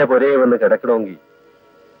നിങ്ങൾക്ക് എന്റെ പുരയെ വന്ന് കിടക്കണമെങ്കിൽ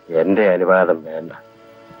എന്റെ അനുവാദം വേണ്ട.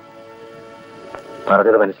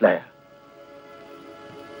 പറഞ്ഞത് മനസ്സിലായ?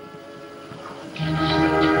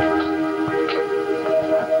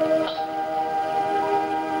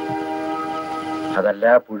 അതല്ല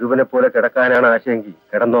പുഴുവിനെ പോലെ കിടക്കാനാണ് ആശയെങ്കിൽ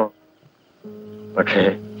കിടന്നോ. പക്ഷേ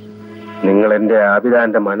നിങ്ങൾ എന്റെ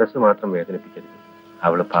ആബിദാന്റെ മനസ്സ് മാത്രം വേദനിപ്പിക്കരുത്.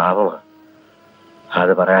 അവള് പാവമാണ്.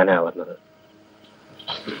 അത് പറയാനാ വന്നത്.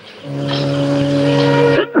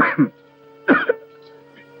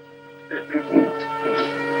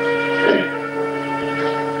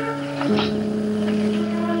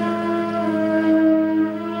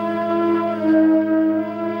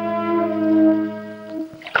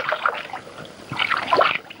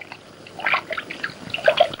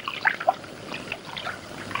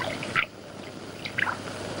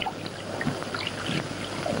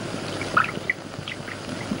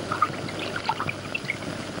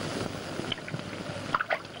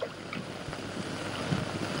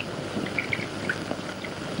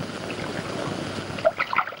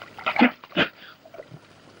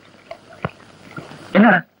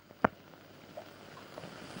 എന്നാടാ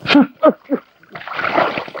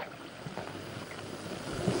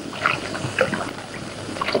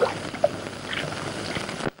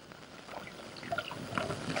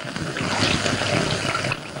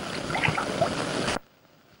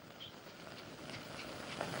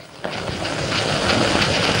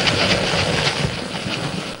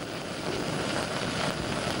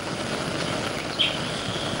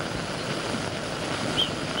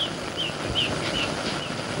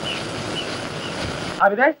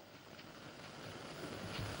അവിടെ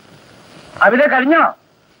അവിടെ കഴിഞ്ഞോ?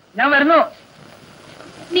 ഞാൻ വരുന്നു.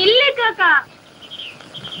 നില്ലേ കാക്ക.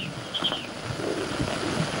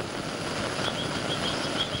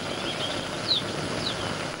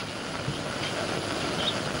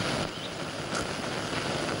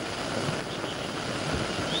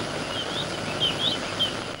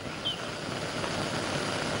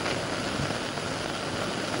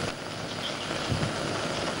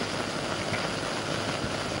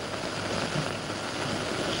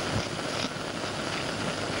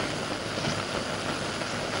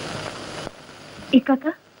 ഇക്കാക്ക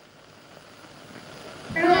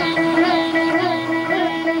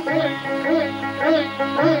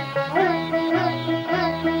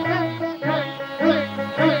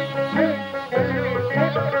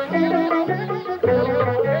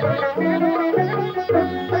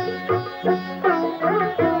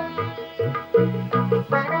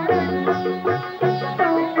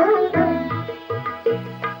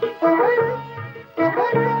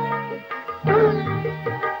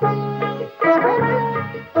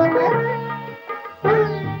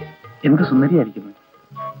എന്ത് സുന്ദരിയായിരിക്കുന്നു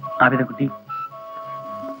ആബിദക്കുട്ടി.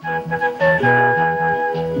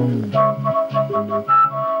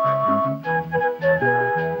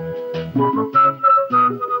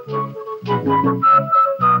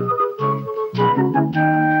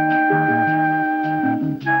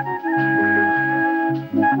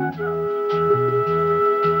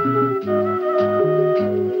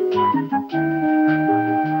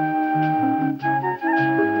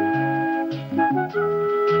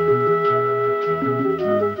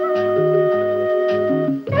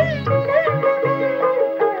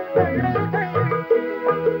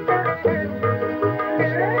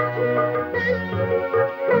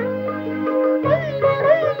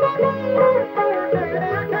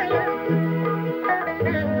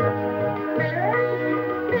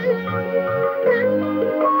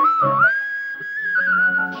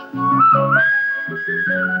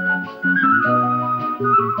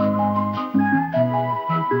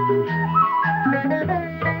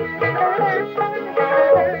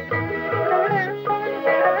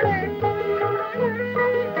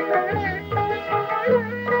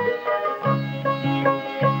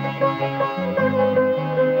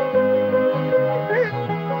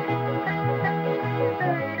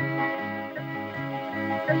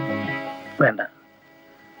 വേണ്ട,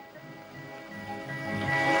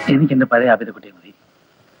 എനിക്ക് എന്റെ പഴയ ആബിദക്കുട്ടിയെ മതി.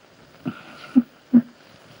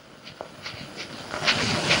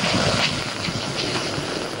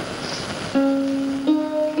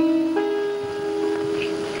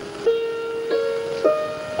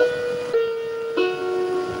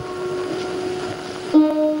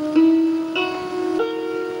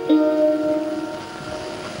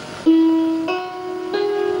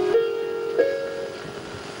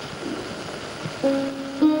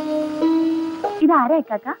 ഇതാരാ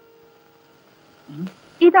കാക്ക?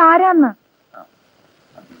 ഇതാരാന്ന്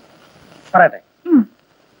പറയട്ടെ.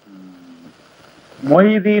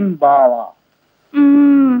 മൊയ്തീൻ ബാവ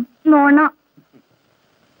നോണ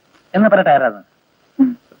എന്ന് പറയട്ടെ. ആരാന്ന്?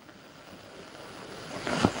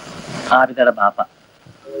 ആബിദയുടെ ബാപ്പ.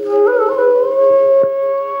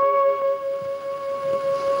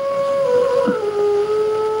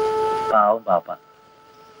 പാവം ബാപ്പ.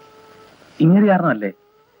 ഇങ്ങനെ കാരണമല്ലേ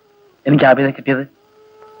എനിക്ക് ആബിദെ കിട്ടിയത്?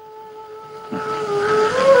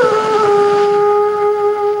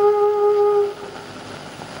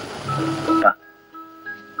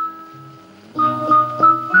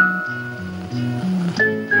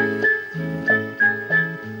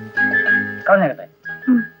 കളഞ്ഞാകട്ടെ.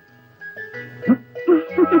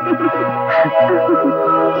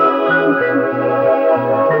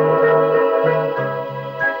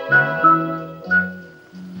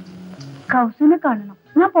 കൗസുവിനെ കാണണം.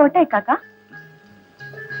 ഞാൻ പോട്ടെ കാക്ക.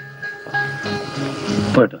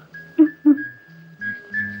 പോയിട്ടോ.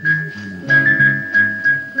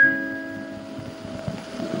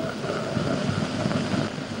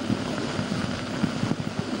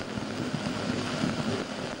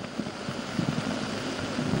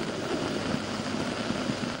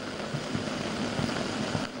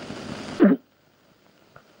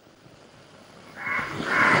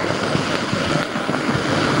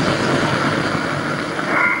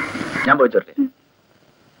 ഞാൻ പോയിച്ചോട്ടെ.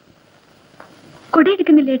 കൊടി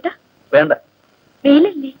എടുക്കുന്നില്ല ഏട്ടാ? വേണ്ട,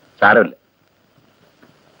 വെയിലല്ലേ? സാരമില്ല.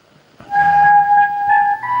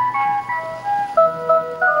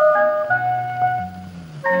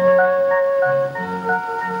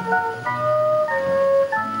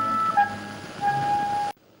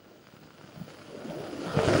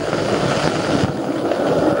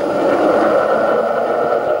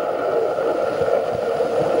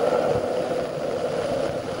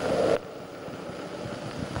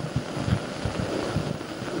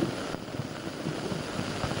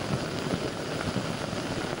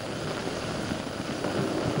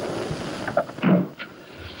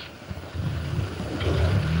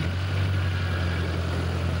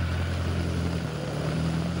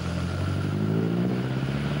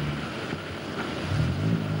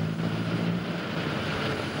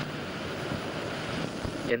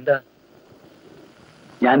 എന്താ?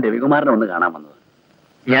 ഞാൻ രവികുമാറിനെ ഒന്ന് കാണാൻ വന്നത്.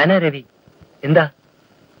 ഞാനാ രവി. എന്താ?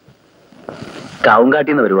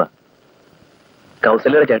 കാവുംകാട്ടിന്ന് വരുവാ.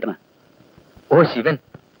 കൗസല്യയുടെ ചേട്ടനാ. ഓ ശിവൻ,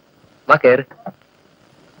 വാ കേറ്.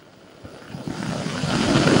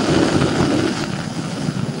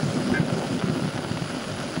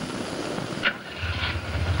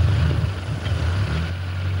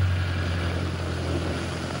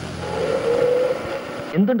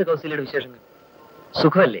 എന്തുണ്ട് കൗസല്യയുടെ വിശേഷങ്ങൾ?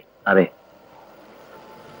 സുഖമല്ലേ? അതെ.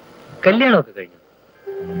 കല്യാണമൊക്കെ കഴിഞ്ഞു?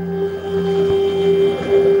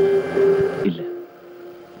 ഇല്ല.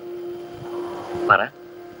 പറ,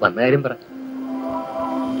 വന്ന കാര്യം പറ.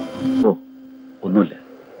 ഓ, ഒന്നുമില്ല.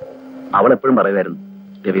 അവൾ എപ്പോഴും പറയുമായിരുന്നു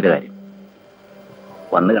രവിയുടെ കാര്യം.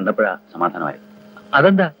 വന്ന് കണ്ടപ്പോഴാ സമാധാനമായത്.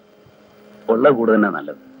 അതെന്താ? ഉള്ള കൂട് തന്നെ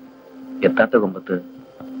നല്ലത്. എത്താത്ത കൊമ്പത്ത്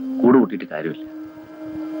കൂട് കൂട്ടിയിട്ട് കാര്യമില്ല.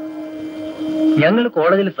 ഞങ്ങൾ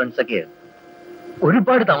കോളേജിൽ ഫ്രണ്ട്സൊക്കെയാണ്.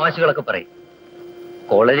 ഒരുപാട് തമാശകളൊക്കെ പറയും.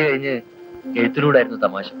 കോളേജ് കഴിഞ്ഞ് എഴുത്തിലൂടായിരുന്നു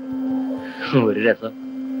തമാശ. ഒരു രസം.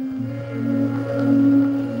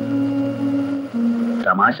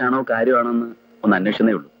 തമാശാണോ കാര്യമാണോന്ന് ഒന്ന്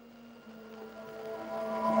അന്വേഷിച്ചതേ ഉള്ളൂ.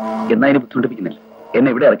 എന്നാ ഇനി ബുദ്ധിമുട്ടിപ്പിക്കുന്നില്ല. എന്നെ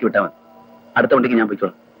ഇവിടെ ഇറക്കി വിട്ടാൽ മതി. അടുത്ത വണ്ടിക്ക് ഞാൻ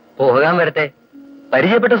പോയിക്കോളാം. പോകാൻ വരട്ടെ.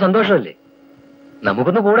 പരിചയപ്പെട്ട സന്തോഷമല്ലേ,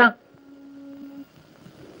 നമുക്കൊന്ന് കൂടാം.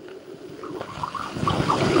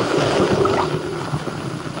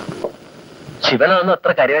 ശിവനൊന്നും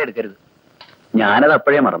അത്ര കാര്യമായി എടുക്കരുത്. ഞാനത്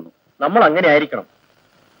അപ്പോഴേ മറന്നു. നമ്മൾ അങ്ങനെ ആയിരിക്കണം.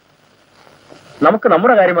 നമുക്ക്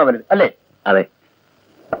നമ്മുടെ കാര്യമാ വലുത്, അല്ലേ? അതെ.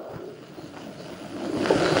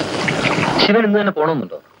 ശിവൻ ഇന്ന് തന്നെ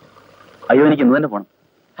പോണമെന്നുണ്ടോ? അയ്യോ, എനിക്ക് ഇന്ന് തന്നെ പോണം.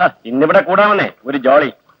 ഇന്നിവിടെ കൂടാമെന്നേ ഒരു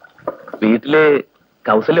ജോളി. വീട്ടില്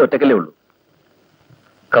കൗസല്യ ഒറ്റക്കല്ലേ ഉള്ളൂ.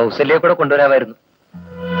 കൗസല്യെ കൂടെ കൊണ്ടുവരാമായിരുന്നു.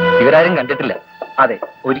 ഇവരാരും കണ്ടിട്ടില്ല. അതെ,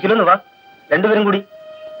 ഒരിക്കലൊന്ന് വാ, രണ്ടുപേരും കൂടി.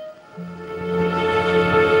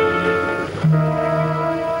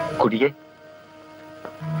 കുടിയെ.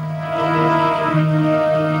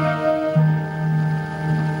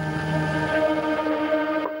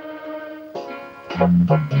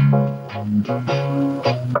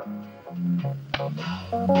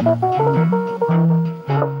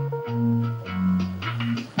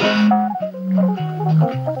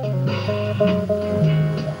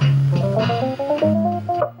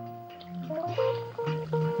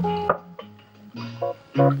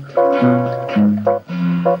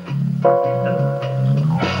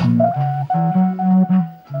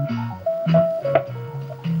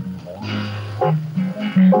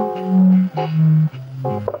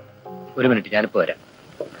 ഒരു മിനിറ്റ്, ഞാനിപ്പോ വരാം.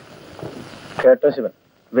 കേട്ടോ ശിവൻ,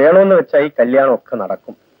 വേണമെന്ന് വെച്ചാൽ ഈ കല്യാണം ഒക്കെ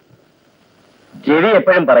നടക്കും. രവി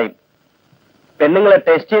എപ്പോഴും പറയും പെണ്ണുങ്ങളെ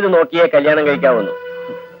ടെസ്റ്റ് ചെയ്ത് നോക്കിയേ കല്യാണം കഴിക്കാവുന്നു.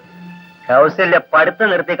 കൗസല്യ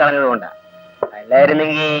പഠിത്തം നിർത്തി കളഞ്ഞതുകൊണ്ടാ.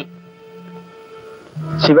 അല്ലായിരുന്നെങ്കിൽ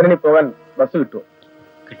ശിവനിന് പോകാൻ ബസ് കിട്ടുമോ?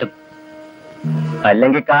 കിട്ടും.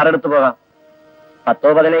 അല്ലെങ്കിൽ കാർ എടുത്ത് പോകാം.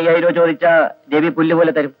 10,000-15,000 ചോദിച്ചാ ദേവി പുല്ല്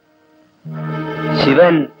പോലെ തരും.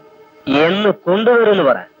 ശിവൻ എന്ന് കൊണ്ടുവരുമെന്ന്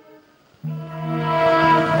പറ.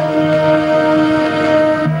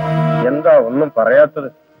 എന്താ ഒന്നും പറയാത്തത്?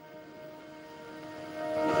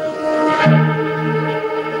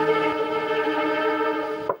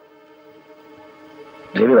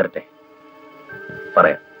 ദേവി വരട്ടെ,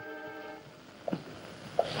 പറയാം.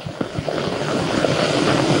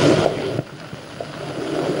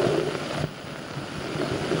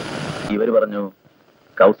 ഇവര് പറഞ്ഞു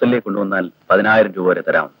കൗസല്യെ കൊണ്ടുവന്നാൽ 10,000 രൂപ വരെ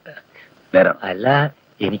തരാം. നേരം അല്ല,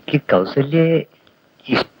 എനിക്ക് കൗസല്യെ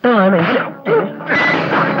ഇഷ്ടമാണെങ്കിൽ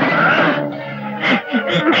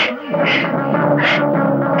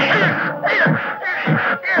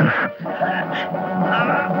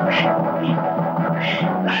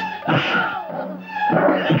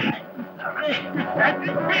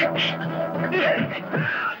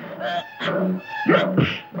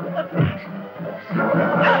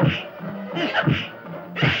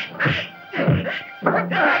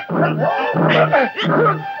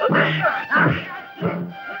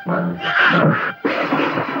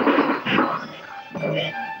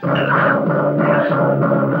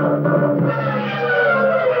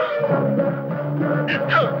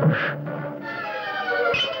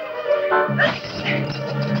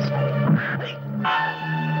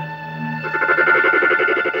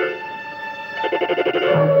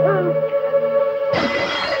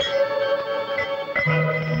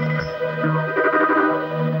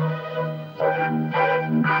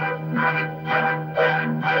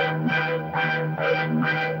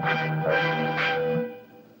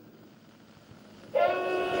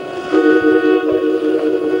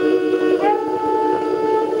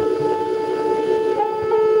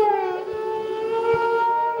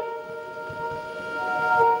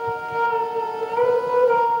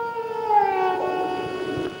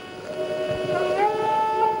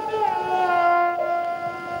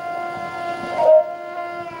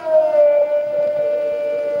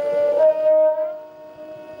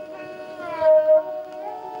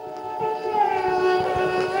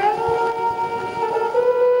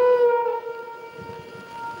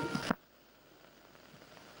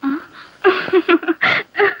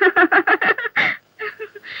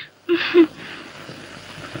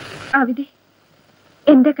അവിടെ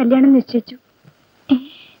എന്റെ കല്യാണം നിശ്ചയിച്ചു.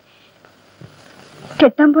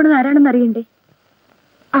 കെട്ടാൻ പോണത് ആരാണെന്ന് അറിയണ്ടേ?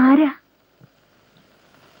 ആരാ?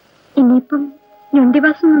 ഇനിയിപ്പം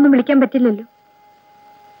ഞൊണ്ടിവാസം ഒന്നും വിളിക്കാൻ പറ്റില്ലല്ലോ.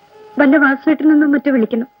 വല്ല വാസുവേട്ടിൽ നിന്നും മറ്റോ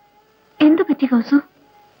വിളിക്കണം. എന്ത് പറ്റി കൗസു?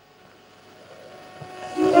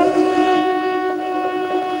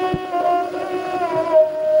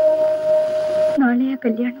 നാളെയാ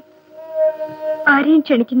കല്യാണം. ആരെയും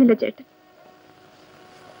ക്ഷണിക്കുന്നില്ല ചേട്ടൻ,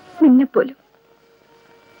 നിന്നെപ്പോലും.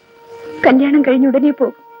 കല്യാണം കഴിഞ്ഞ് ഉടനെ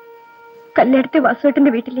പോകും കല്യാണത്തെ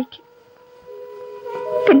വാസുവേട്ടന്റെ വീട്ടിലേക്ക്.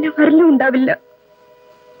 പിന്നെ വരലും ഉണ്ടാവില്ല,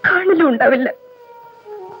 കാണലും ഉണ്ടാവില്ല.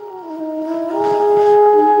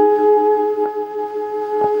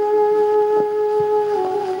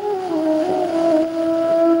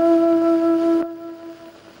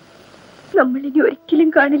 നമ്മളിനി ഒരിക്കലും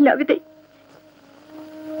കാണില്ല അവിടെ.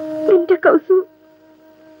 നിന്റെ കൗസു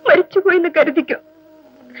മരിച്ചുപോയെന്ന് കരുതിക്കോ.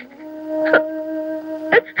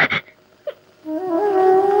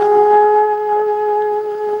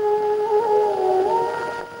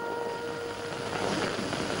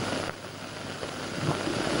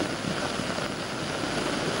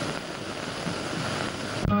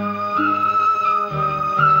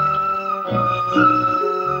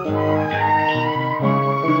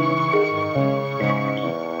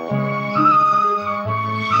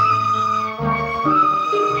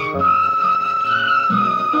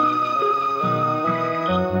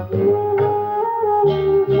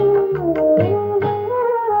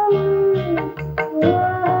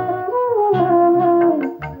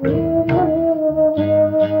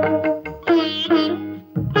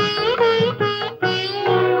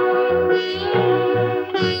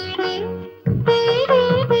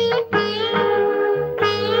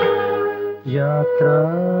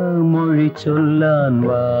 ചൊല്ലാൻ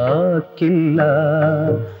വാക്കില്ല,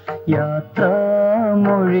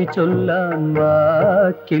 യാത്രാമൊഴി ചൊല്ലാൻ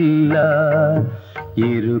വാക്കില്ല.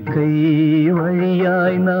 ഇരുകൈ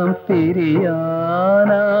വഴിയായി നാം പിരിയാനാണെങ്കിൽ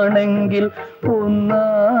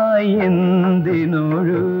ഒന്നായി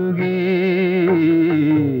എന്തിനൊഴുകി.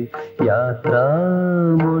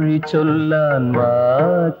 യാത്രാമൊഴി ചൊല്ലാൻ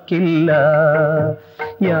വാക്കില്ല,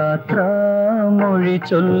 യാത്രാമൊഴി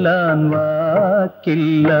ചൊല്ലാൻ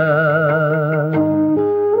വാക്കില്ല.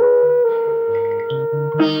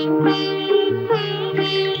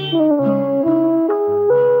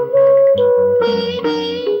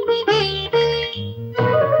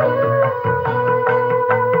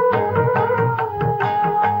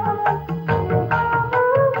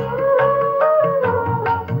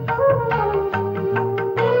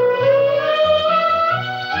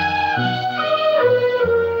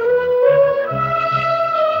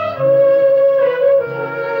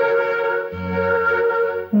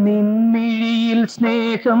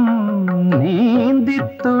 സ്നേഹം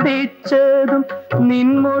നീന്തിത്തുടിച്ചതും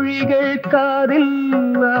നിൻമൊഴികൾ കാതിൽ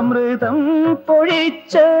അമൃതം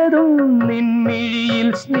പൊഴിച്ചതും നിൻമിഴിയിൽ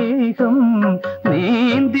സ്നേഹം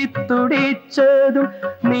നീന്തിത്തുടിച്ചതും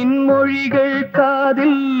നിൻമൊഴികൾ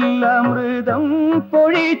കാതിൽ അമൃതം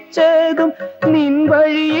പൊഴിച്ചതും നിൻ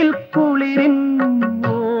വഴിയിൽ കുളിരിൻ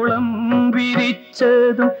ഓളം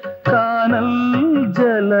വിരിച്ചതും കാനൽ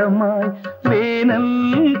ജലമായി വേനൽ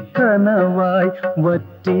കനവായി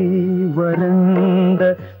വറ്റി വരണ്ട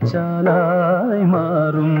ചാലായി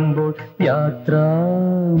മാറുമ്പോൾ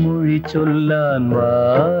യാത്രാമൊഴി ചൊല്ലാൻ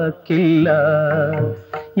വാക്കില്ല,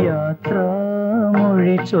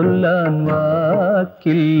 യാത്രാമൊഴി ചൊല്ലാൻ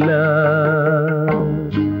വാക്കില്ല.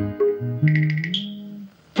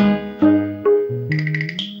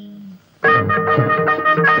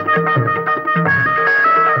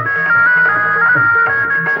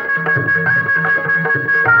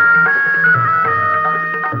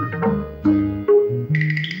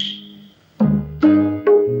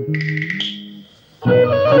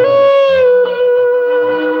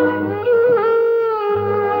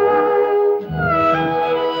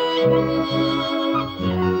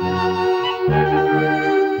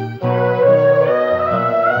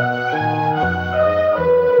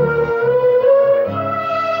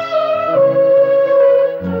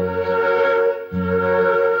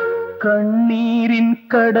 കണ്ണീരിൻ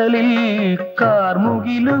കടലിൽ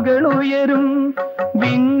കാർമുകിലുകൾ ഉയരും,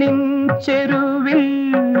 വിണ്ണിൻ ചെരുവിൽ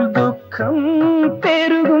ദുഃഖം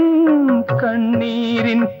പെരുകും.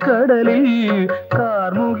 കണ്ണീരിൻ കടലിൽ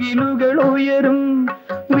കാർമുകിലുകൾ ഉയരും,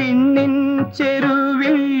 വിണ്ണിൻ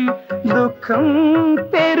ചെരുവിൽ ദുഃഖം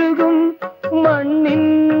പെരുകും. മണ്ണിൻ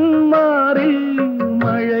മാറിൽ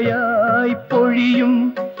മഴയായി പൊഴിയും,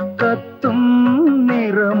 കത്തും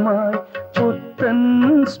നിറമായി പുത്തൻ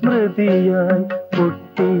സ്മൃതിയായി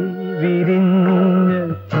പൊട്ടി വിരിഞ്ഞ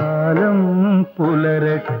കാലം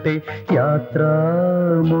പുലരട്ടെ.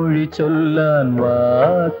 യാത്രാമൊഴി ചൊല്ലാൻ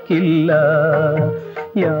വാക്കില്ല,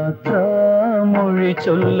 യാത്രാമൊഴി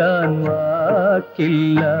ചൊല്ലാൻ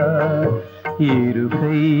വാക്കില്ല.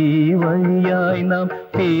 ഇരുകൈ വഴിയായി നാം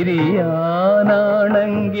പിരിയാനാണെങ്കിൽ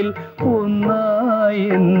ഒന്നായി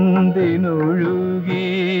എന്തിനൊഴുകി.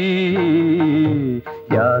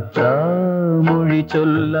 യാത്രാമൊഴി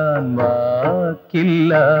ചൊല്ലാൻ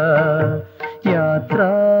വാക്കില്ല,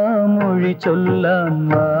 യാത്രാമൊഴി ചൊല്ലാൻ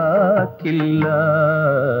വാക്കില്ല,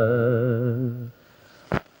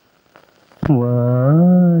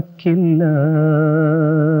 വാക്കില്ല.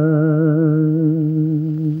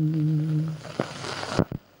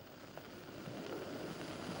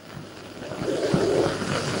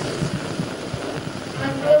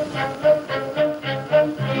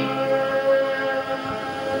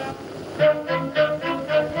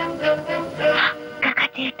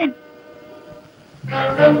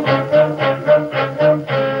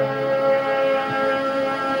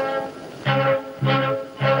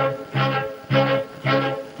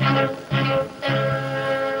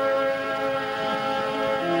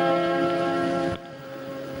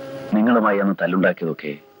 നിങ്ങളുമായി അന്ന്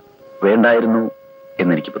തല്ലുണ്ടാക്കിയതൊക്കെ വേണ്ടായിരുന്നു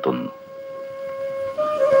എന്നെനിക്കിപ്പോ തോന്നുന്നു.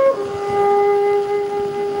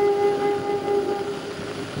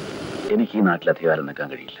 എനിക്ക് ഈ നാട്ടിൽ അധികാരം നിൽക്കാൻ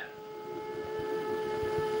കഴിയില്ല.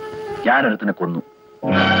 ഞാനൊരുത്തിനെ കൊന്നു.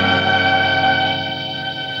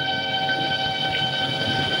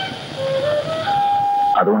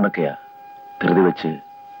 അതുകൊണ്ടൊക്കെയാ ധൃതി വെച്ച്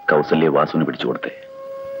കൗസല്യെ വാസുവിന് പിടിച്ചു കൊടുത്തേ.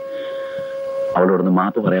 അവളോടൊന്ന്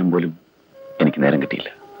മാപ്പ് പറയാൻ പോലും എനിക്ക് നേരം കിട്ടിയില്ല.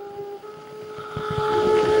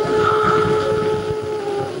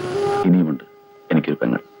 ഇനിയുമുണ്ട് എനിക്കൊരു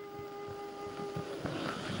പെങ്ങൾ,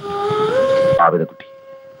 ആവിതക്കുട്ടി.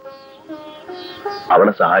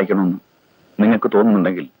 അവളെ സഹായിക്കണമെന്ന് നിങ്ങൾക്ക്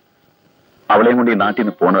തോന്നുന്നുണ്ടെങ്കിൽ അവളെയും കൊണ്ട് ഈ നാട്ടിൽ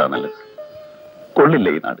നിന്ന് പോണതാ നല്ലത്. കൊള്ളില്ല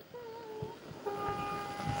ഈ നാട്.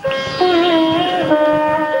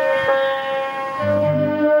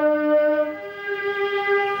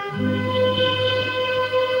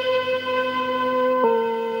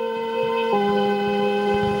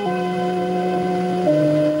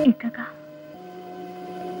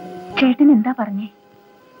 ചേട്ടൻ എന്താ പറഞ്ഞേ?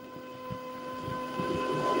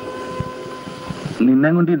 നിന്നെ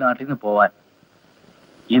കൊണ്ട് ഈ നാട്ടിൽ നിന്ന് പോവാൻ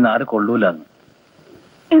ഈ നാട് കൊള്ളൂലെന്ന്.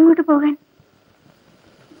 എങ്ങോട്ട് പോകാൻ?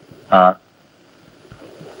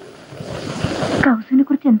 കൗസിനെ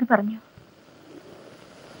കുറിച്ച് എന്ത് പറഞ്ഞു?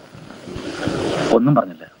 ഒന്നും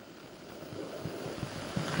പറഞ്ഞില്ല.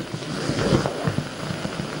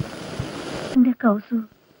 എന്റെ കൗസു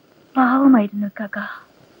പാവമായിരുന്നു കാക്ക.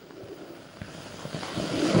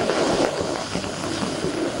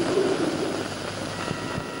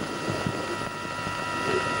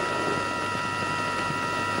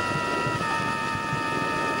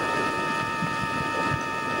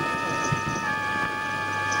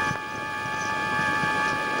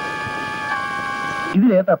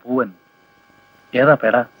 ഇതിലേതാ പൂവൻ, ഏതാ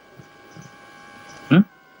പേട?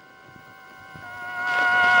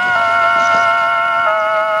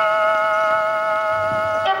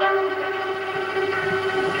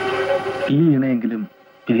 ഈ ഇണയെങ്കിലും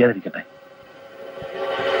പിരിയാതിരിക്കട്ടെ.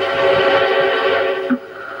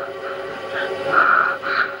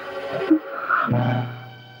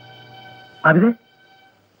 അവിടെ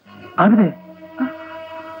അവിടെ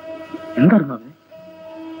എന്തായിരുന്നു അവിടെ?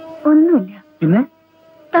 ഒന്നുമില്ല. പിന്നെ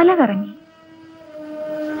തല കറങ്ങി.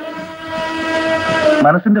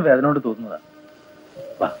 മനസ്സിന്റെ വേദനയോട് തോന്നുന്നതാ.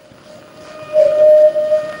 വാ,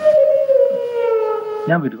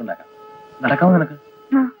 ഞാൻ വീട്ടിൽ കൊണ്ടാക്കാം. നടക്കാമോ നിനക്ക്?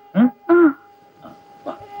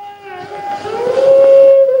 വാ.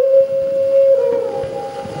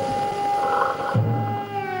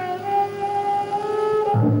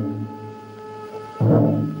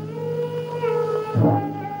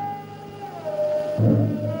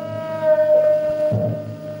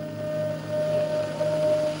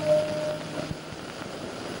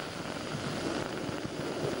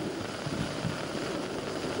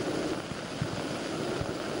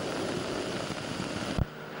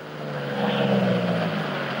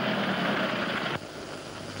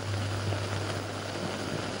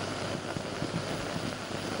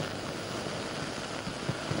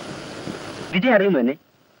 വിജയ് അറിയുന്നു എന്നെ?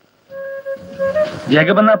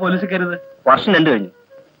 ജേക്കബെന്നാ പോലീസ് കരുത്. വർഷം 2 കഴിഞ്ഞു.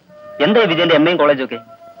 എന്താ വിജയന്റെ MA കോളേജൊക്കെ?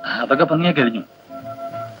 അതൊക്കെ ഭംഗിയാ കഴിഞ്ഞു.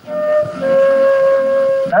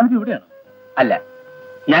 താനിപ്പോ ഇവിടെയാണോ? അല്ല,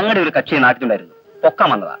 ഞങ്ങളുടെ ഒരു കക്ഷി നാട്ടിലുണ്ടായിരുന്നു, പൊക്കാൻ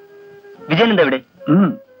വന്നതാ. വിജയൻ എന്താ ഇവിടെ?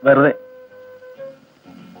 വെറുതെ.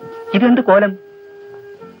 ഇതെന്ത് കോലം?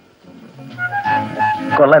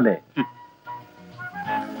 കൊള്ളല്ലേ?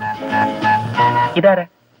 ഇതാരാ?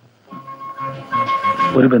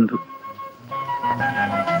 ഒരു ബന്ധു.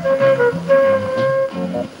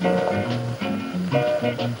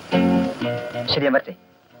 ശരി, ഞാൻ വരട്ടെ.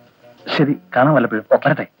 ശരി, കാണാൻ വല്ലപ്പോഴും.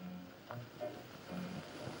 വരട്ടെ.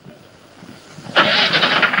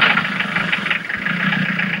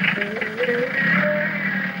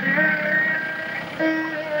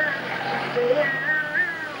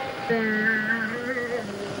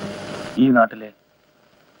 ഈ നാട്ടിലെ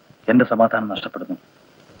എന്റെ സമാധാനം നഷ്ടപ്പെടുന്നു.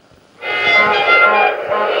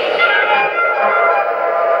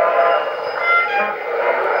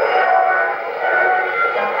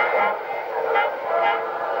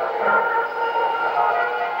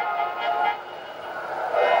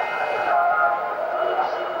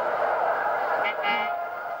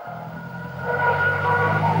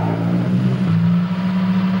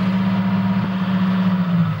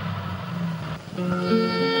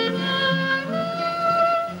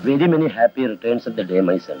 Very many happy returns of the day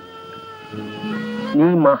my son. നീ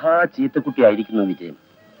മഹാ ചീത്തക്കുട്ടി ആയിരിക്കുന്നു വിജയൻ.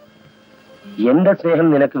 എന്റെ സ്നേഹം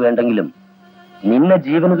നിനക്ക് വേണ്ടെങ്കിലും നിന്നെ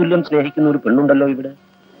ജീവന തുല്യം സ്നേഹിക്കുന്ന ഒരു പെണ്ണുണ്ടല്ലോ ഇവിടെ.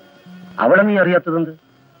 അവളെ നീ അറിയാത്തതെന്ത്?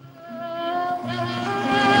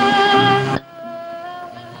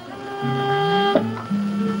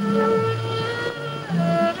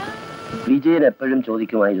 വിജയൻ എപ്പോഴും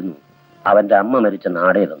ചോദിക്കുമായിരുന്നു അവന്റെ അമ്മ മരിച്ച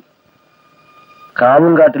നാടേതെന്ന്.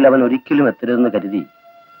 കാവുംകാട്ടിൽ അവൻ ഒരിക്കലും എത്തരുതെന്ന് കരുതി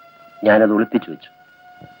ഞാനത് ഒളിപ്പിച്ചു വെച്ചു.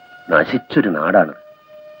 നശിച്ചൊരു നാടാണ്.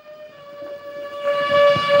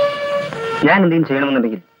 ഞാൻ എന്തെങ്കിലും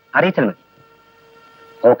ചെയ്യണമെന്നുണ്ടെങ്കിൽ അറിയിച്ചാൽ മതി.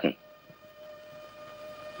 ഓക്കെ.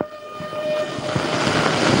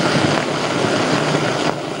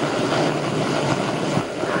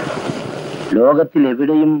 ലോകത്തിൽ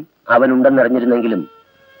എവിടെയും അവനുണ്ടെന്നറിഞ്ഞിരുന്നെങ്കിലും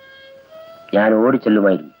ഞാൻ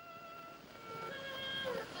ഓടിച്ചെല്ലുമായിരുന്നു.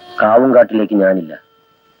 കാവുംകാട്ടിലേക്ക് ഞാനില്ല.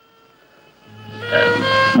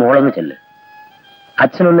 മോളൊന്ന് ചെല്ല്.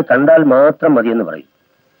 അച്ഛനൊന്ന് കണ്ടാൽ മാത്രം മതിയെന്ന് പറയും.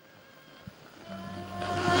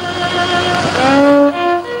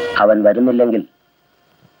 അവൻ വരുന്നില്ലെങ്കിൽ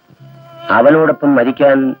അവനോടൊപ്പം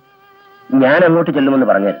മരിക്കാൻ ഞാൻ അങ്ങോട്ട് ചെല്ലുമെന്ന്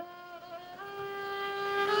പറഞ്ഞേരാ.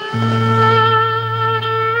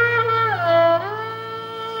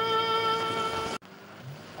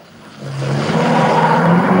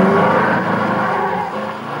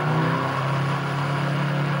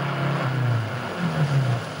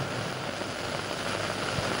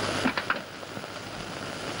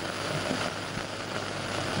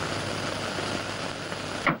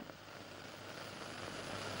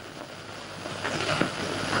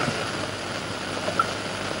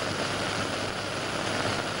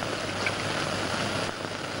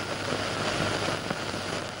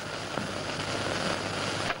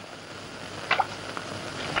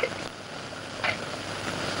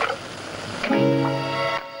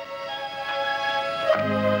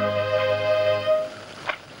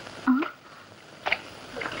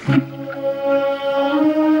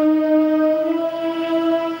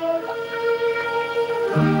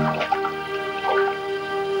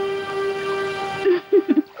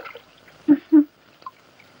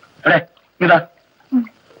 ഇതാ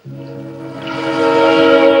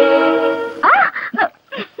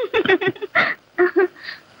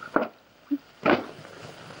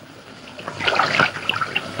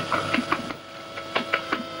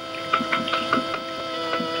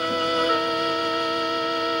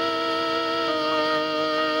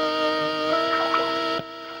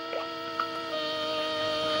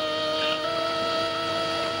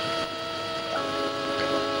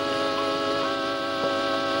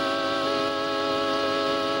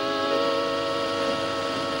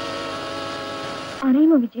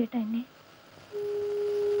അറിയുമോ വിജയേട്ട എന്നെ?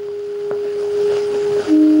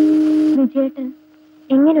 വിജയേട്ടൻ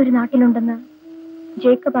എങ്ങനെ ഒരു നാട്ടിലുണ്ടെന്ന്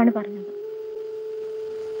ജേക്കബാണ് പറഞ്ഞത്.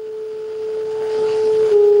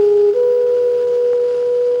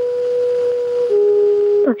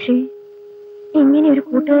 പക്ഷേ ഇങ്ങനെ ഒരു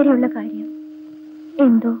കൂട്ടുകാരിയുള്ള കാര്യം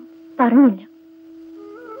എന്തോ പറഞ്ഞില്ല.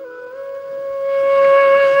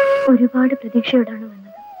 ഒരുപാട് പ്രതീക്ഷയോടാണ്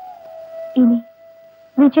വന്നത്. ഇനി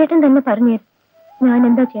വിജയേട്ടൻ തന്നെ പറഞ്ഞു തരും ഞാൻ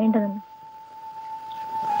എന്താ ചെയ്യേണ്ടതെന്ന്.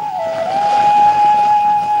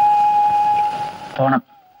 പോണം.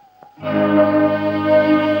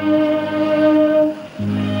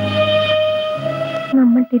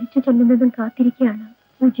 നമ്മൾ തിരിച്ചു ചെല്ലുന്നതും കാത്തിരിക്കുകയാണ്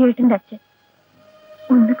വിജയേട്ടന്റെ അച്ഛൻ.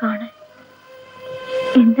 ഒന്ന് കാണാൻ.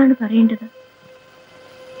 എന്താണ് പറയേണ്ടത്?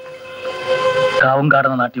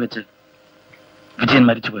 കാവുംകാടെന്ന നാട്ടിൽ വെച്ച് വിജയൻ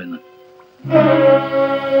മരിച്ചുപോയെന്ന്.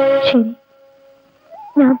 ശരി,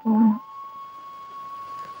 ഞാൻ പോകുന്നു.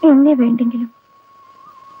 എന്നെ വേണ്ടെങ്കിലും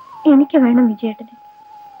എനിക്ക് വേണം വിജയേട്ടനെ.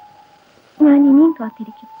 ഞാൻ ഇനിയും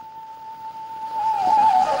കാത്തിരിക്കും.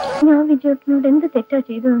 ഞാൻ വിജയേട്ടനോട് എന്ത് തെറ്റാ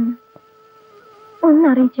ചെയ്തതെന്ന് ഒന്ന്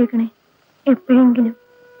അറിയിച്ചേക്കണേ എപ്പോഴെങ്കിലും.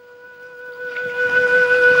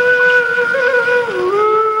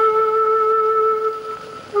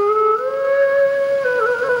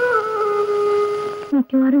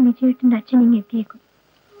 മിക്കവാറും വിജയേട്ടന്റെ അച്ഛൻ ഇങ്ങ് എത്തിയേക്കും.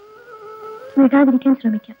 വിടാതിരിക്കാൻ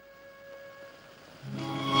ശ്രമിക്കാം.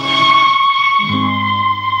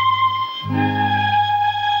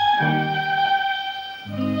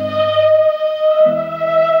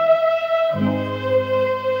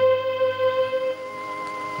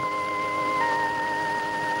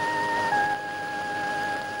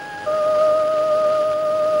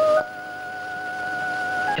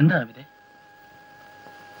 എന്താ അവിടെ?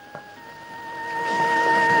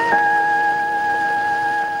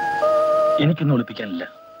 എനിക്കൊന്നും ഒളിപ്പിക്കാനില്ല.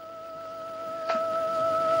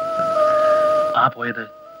 ആ പോയത്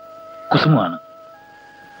കുസുമമാണ്.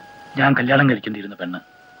 ഞാൻ കല്യാണം കഴിക്കേണ്ടിയിരുന്ന പെണ്ണ്,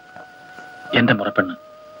 എന്റെ മുറപ്പെണ്ണ്.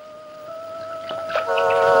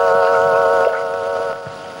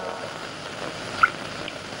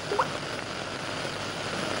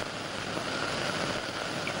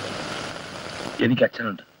 എനിക്ക്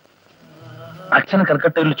അച്ഛനുണ്ട്. അച്ഛന്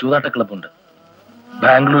കൽക്കട്ടയിൽ ചൂതാട്ട ക്ലബുണ്ട്.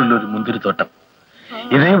 ബാംഗ്ലൂരിൽ ഒരു മുന്തിരിത്തോട്ടം,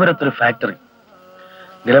 ഇതേപുരത്തൊരു ഫാക്ടറി,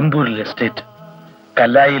 നിലമ്പൂരിൽ എസ്റ്റേറ്റ്,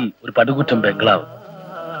 കല്ലായിൽ ഒരു പടുകൂറ്റം ബംഗ്ലാവ്.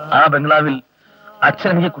 ആ ബംഗ്ലാവിൽ അച്ഛൻ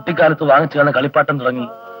എനിക്ക് കുട്ടിക്കാലത്ത് വാങ്ങിച്ചു കാണുന്ന കളിപ്പാട്ടം തുടങ്ങി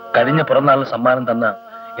കഴിഞ്ഞ പിറന്നാളിന് സമ്മാനം തന്ന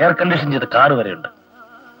എയർ കണ്ടീഷൻ ചെയ്ത കാറ് വരെയുണ്ട്.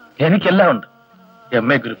 എനിക്കെല്ലാം ഉണ്ട്.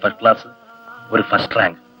 എംഎക്ക് ഒരു ഫസ്റ്റ് ക്ലാസ്, ഒരു ഫസ്റ്റ്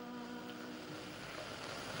റാങ്ക്.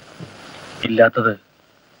 ഇല്ലാത്തത്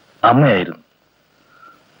അമ്മയായിരുന്നു.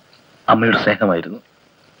 അമ്മയുടെ സ്നേഹമായിരുന്നു.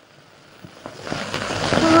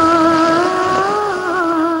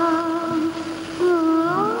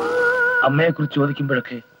 അമ്മയെക്കുറിച്ച്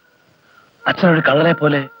ചോദിക്കുമ്പോഴൊക്കെ അച്ഛനൊരു കള്ളനെ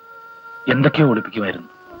പോലെ എന്തൊക്കെയോ ഒളിപ്പിക്കുമായിരുന്നു.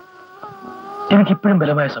 എനിക്കിപ്പോഴും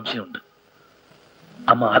ബലമായ സംശയമുണ്ട്.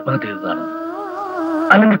 അമ്മ ആത്മഹത്യ ചെയ്തതാണെന്ന്,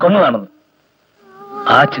 അല്ലെങ്കിൽ കൊന്നതാണെന്ന്.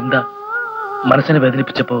 ആ ചിന്ത മനസ്സിനെ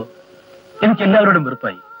വേദനിപ്പിച്ചപ്പോ എനിക്ക് എല്ലാവരോടും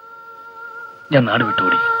വെറുപ്പായി. ഞാൻ നാട്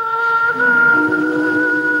വിട്ടോടി.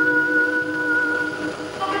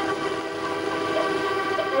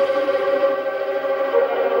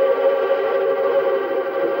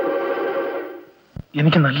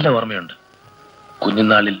 എനിക്ക് നല്ല ഓർമ്മയുണ്ട്.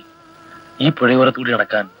 കുഞ്ഞുനാളിൽ ഈ പുഴയോരത്തൂടി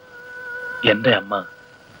നടക്കാൻ എന്റെ അമ്മ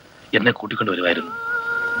എന്നെ കൂട്ടിക്കൊണ്ടുവരുമായിരുന്നു.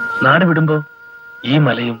 നാട് വിടുമ്പോ ഈ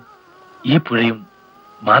മലയും ഈ പുഴയും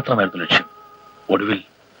മാത്രമായിരുന്നു ലക്ഷ്യം. ഒടുവിൽ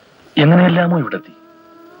എങ്ങനെയെല്ലാമോ ഇവിടെത്തി.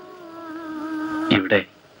 ഇവിടെ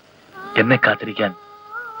എന്നെ കാത്തിരിക്കാൻ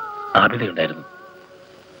ആബിദയുണ്ടായിരുന്നു.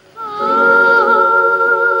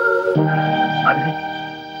 ആബിദേ,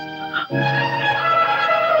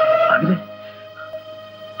 ആബിദേ,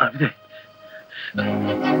 ആബിദേ,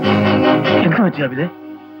 എന്ത് പറ്റി ആബിദേ?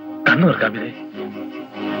 കണ്ണു തുറക്ക ആബിദേ.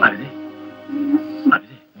 ആബിദേ,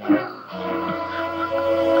 ആബിദേ,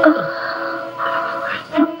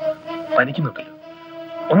 പനിക്കുന്നുണ്ടല്ലോ.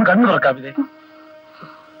 ഒന്ന് കണ്ണു തുറക്ക ആബിദേ.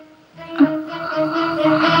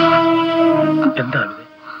 എന്താ ആബിദേ?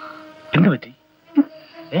 എന്ത് പറ്റി?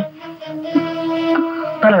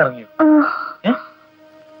 തല കറങ്ങിയോ?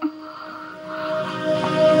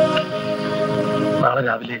 നാളെ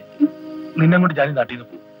രാവിലെ നിന്നെ കൊണ്ട് ജാനി നാട്ടിൽ നിന്ന്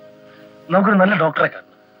പോകും. നമുക്കൊരു നല്ല ഡോക്ടറെ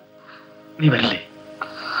കാണണം. നീ വരില്ലേ?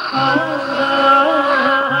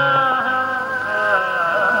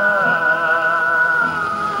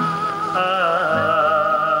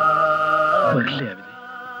 വരില്ലേ അവിലെ?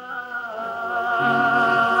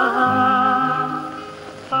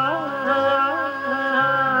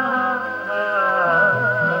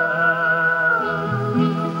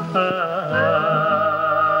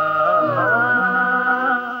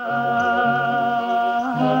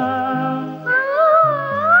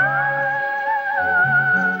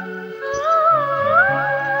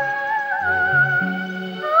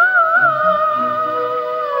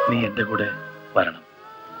 നീ എന്റെ കൂടെ വരണം.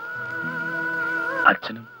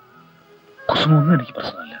 അച്ഛനും കുസുമൊന്നും എനിക്ക്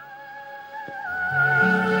പ്രശ്നമല്ല.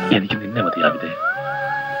 എനിക്ക് നിന്നെ മതി ആവിതെ.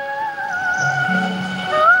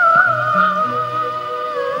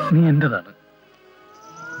 നീ എന്റേതാണ്.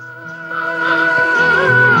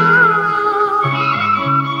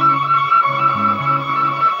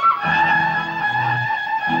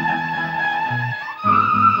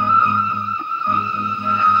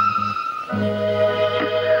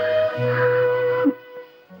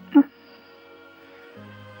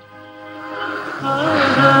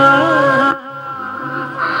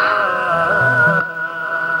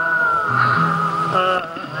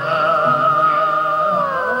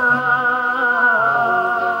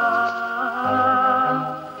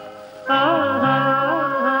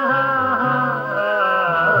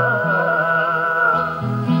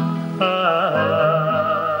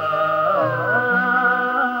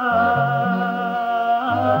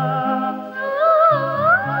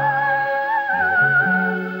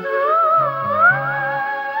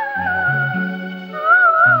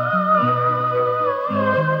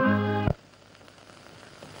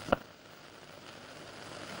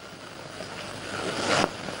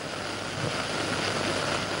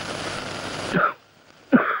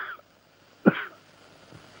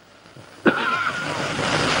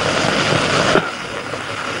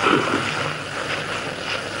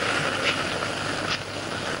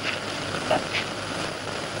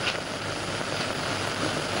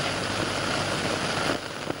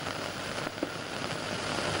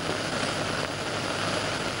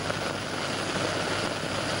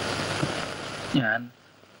 ഞാൻ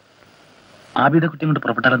ആബിദ കുട്ടിയും കൊണ്ട്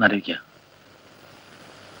പുറപ്പെട്ടാലെന്ന് ആലോചിക്കുക.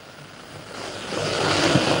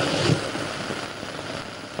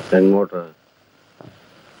 എങ്ങോട്ട്?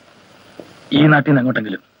 ഈ നാട്ടിൽ നിന്ന്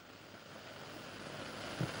എങ്ങോട്ടെങ്കിലും.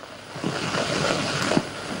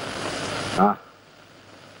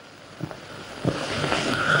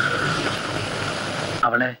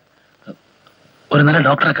 അവളെ ഒരു നല്ല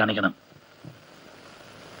ഡോക്ടറെ കാണിക്കണം.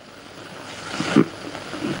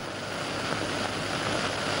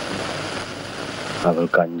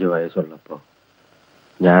 അവൾക്ക് 5 വയസ്സുള്ളപ്പോ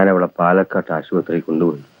ഞാൻ അവളെ പാലക്കാട്ട് ആശുപത്രി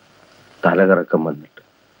കൊണ്ടുപോയി. തലകറക്കം വന്നിട്ട്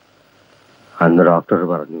അന്ന് ഡോക്ടർ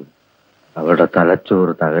പറഞ്ഞു അവളുടെ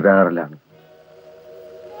തലച്ചോറ് തകരാറിലാണ്.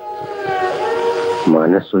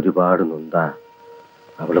 മനസ്സൊരുപാട് നൊന്താ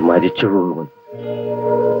അവള് മരിച്ചു പോകുമെന്ന്.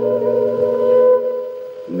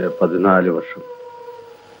 14 വർഷം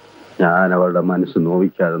ഞാൻ അവളുടെ മനസ്സ്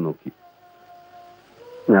നോവിക്കാതെ നോക്കി.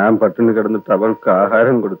 ഞാൻ പട്ടിണി കിടന്നിട്ട് അവൾക്ക്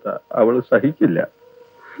ആഹാരം കൊടുത്ത അവള് സഹിക്കില്ല.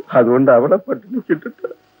 അതുകൊണ്ട് അവളെ പട്ടിണി കിട്ടിട്ട്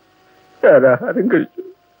ഞാൻ ആഹാരം കഴിച്ചു.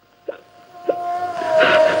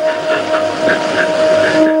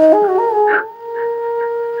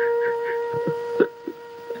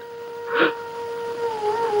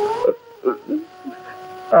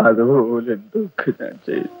 അതുപോലെ എന്തൊക്കെ ഞാൻ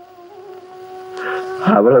ചെയ്തു.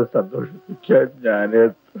 അവളെ സന്തോഷിപ്പിക്കാൻ ഞാൻ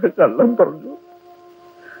എത്ര കള്ളം പറഞ്ഞു.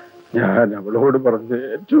 ഞാൻ അവളോട് പറഞ്ഞ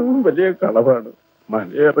ഏറ്റവും വലിയ കളവാണ്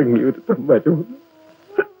മലയിറങ്ങി ഒരുത്തം വരുമെന്ന്.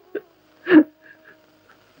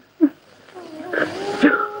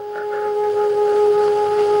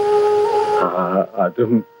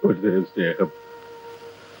 അതും ഒരു സ്നേഹം.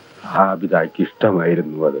 ആബിദാക്ക്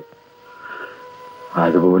ഇഷ്ടമായിരുന്നു അത്.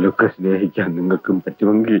 അതുപോലൊക്കെ സ്നേഹിക്കാൻ നിങ്ങൾക്കും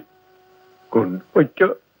പറ്റുമെങ്കിൽ കൊണ്ടുപോയിക്കോ.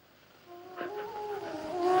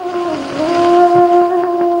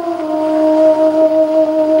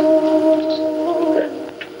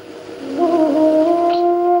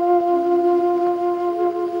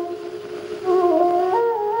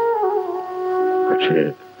 പക്ഷേ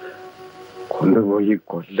കൊണ്ടുപോയി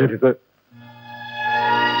കൊല്ലരുത്.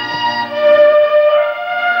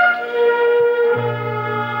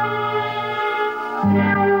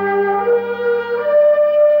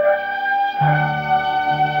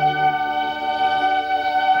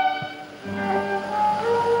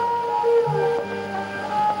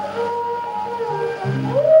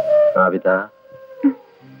 ആവിത,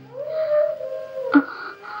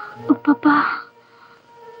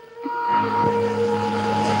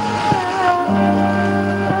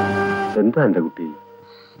 എന്താ എന്റെ കുട്ടി?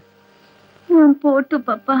 ഞാൻ പോട്ടു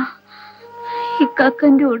പപ്പ,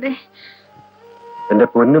 ഇക്കാക്കന്റെ കൂടെ. എന്റെ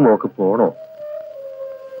പൊന്നു മോക്ക് പോണോ?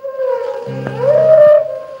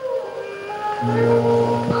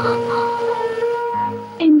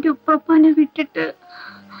 എന്റെ ഉപ്പാപ്പാനെ വിട്ടിട്ട്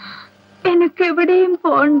എനിക്ക് എവിടെയും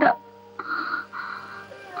പോണ്ട.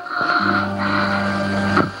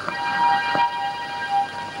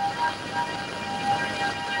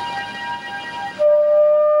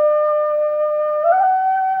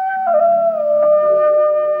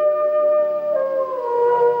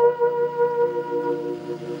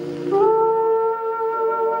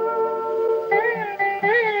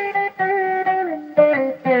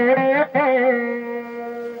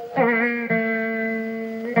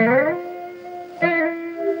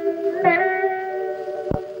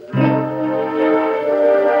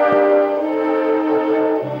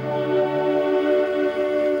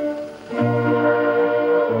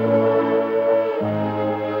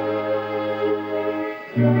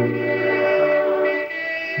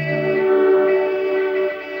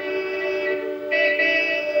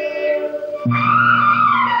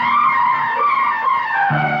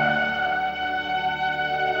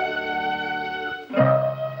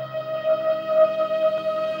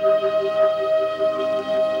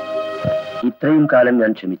 ഇത്രയും കാലം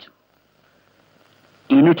ഞാൻ ക്ഷമിച്ചു,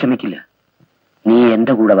 ഇനി ക്ഷമിക്കില്ല. നീ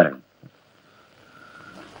എന്റെ കൂടെ വരണം.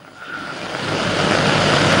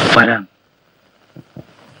 വരാം,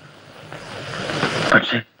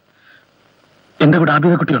 പക്ഷേ എന്റെ കൂടെ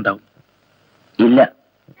ആബിദ കുട്ടി ഉണ്ടാവും. ഇല്ല.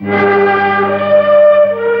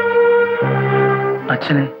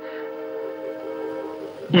 അച്ഛനെ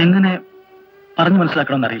എങ്ങനെ പറഞ്ഞു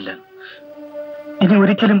മനസ്സിലാക്കണമെന്നറിയില്ല. ഇനി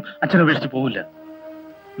ഒരിക്കലും അച്ഛനെ ഉപേക്ഷിച്ച് പോവില്ല.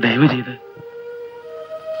 ദയവ് ചെയ്ത്.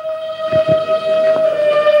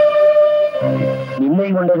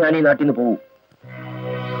 നിന്നെയും കൊണ്ട് ഞാൻ ഈ നാട്ടിൽ നിന്ന് പോവും.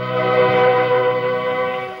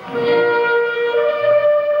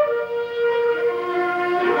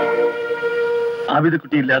 ആബിദ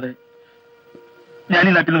കുട്ടിയില്ലാതെ ഞാൻ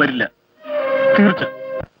ഈ നാട്ടിൽ നിന്ന് വരില്ല, തീർച്ച.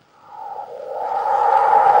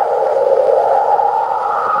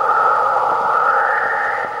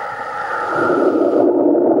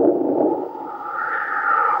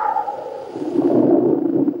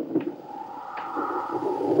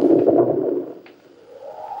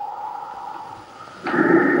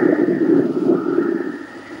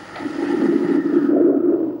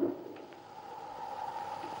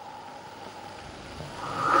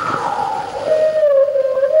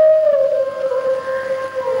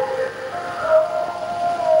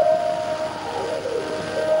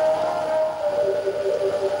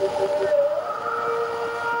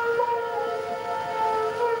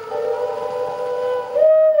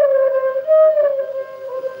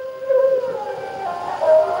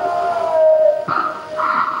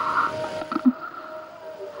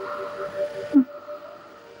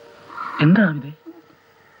 എന്താ ആബിദേ?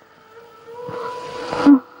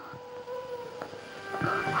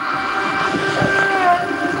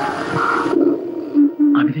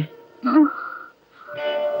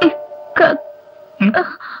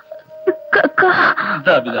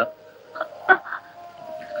 ആബിദേ,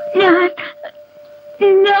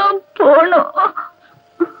 ഞാൻ പോണോ?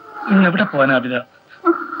 നീ എവിടെ പോവാനാ ആബിദ?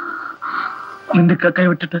 നിന്റെ കക്കയെ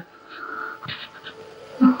വിട്ടിട്ട്?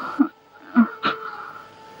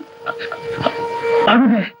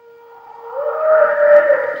 ആബിദേ,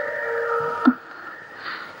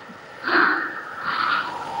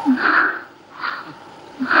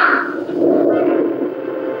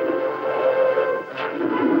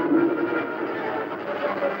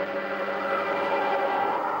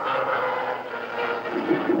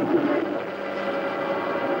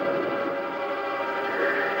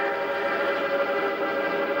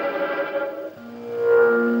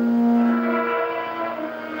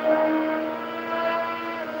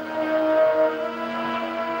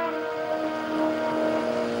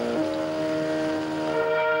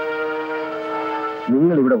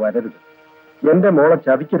 നിങ്ങൾ ഇവിടെ വരരുത്. എന്റെ മോളെ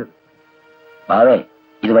ചതിക്കരുത്. ബാവേ,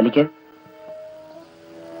 ഇത് വലിക്ക്.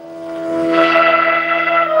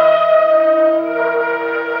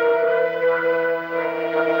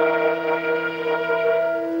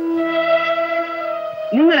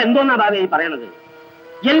 നിങ്ങൾ എന്തോന്നാ ബാവേ ഈ പറയണത്?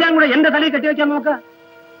 എല്ലാം കൂടെ എന്റെ തലയിൽ കെട്ടിവെക്കാൻ നോക്ക.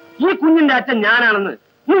 ഈ കുഞ്ഞിന്റെ അച്ഛൻ ഞാനാണെന്ന്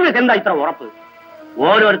നിങ്ങൾക്ക് എന്താ ഇത്ര ഉറപ്പ്?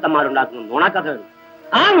 ഓരോരുത്തന്മാരുണ്ടാക്കുന്ന നുണക്കഥകൾ.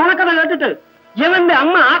 ആ നുണക്കഥ കേട്ടിട്ട് ഇവന്റെ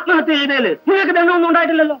അമ്മ ആത്മഹത്യ ചെയ്തേല് നിങ്ങൾക്ക് ദണ്ണമൊന്നും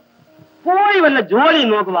ഉണ്ടായിട്ടില്ലല്ലോ. പോയി വല്ല ജോലി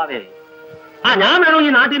നോക്കുവാവേ. ഞാൻ വേണോ ഈ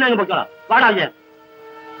നാട്ടിൽ നിന്ന് അങ്ങ് പൊയ്ക്കോളാം. പാടാ.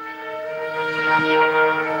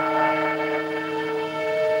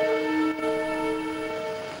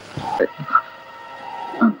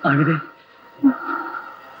 ആബിദേ,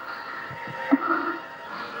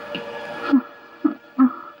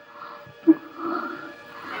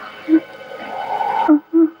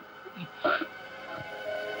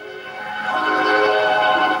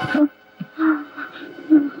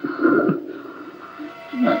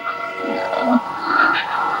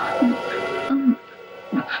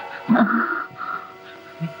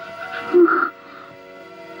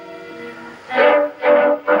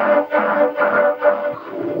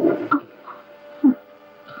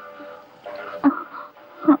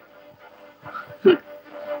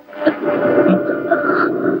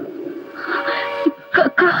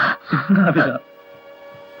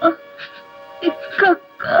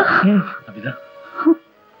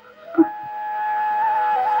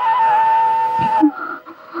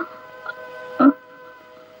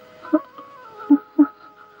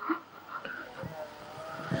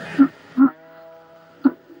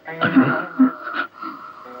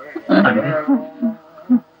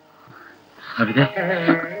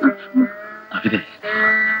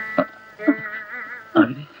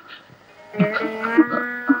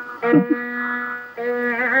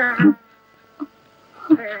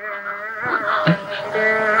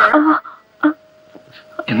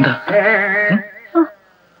 എന്താ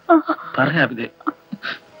പറയാതെ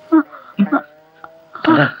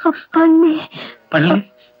പള്ളി പള്ളി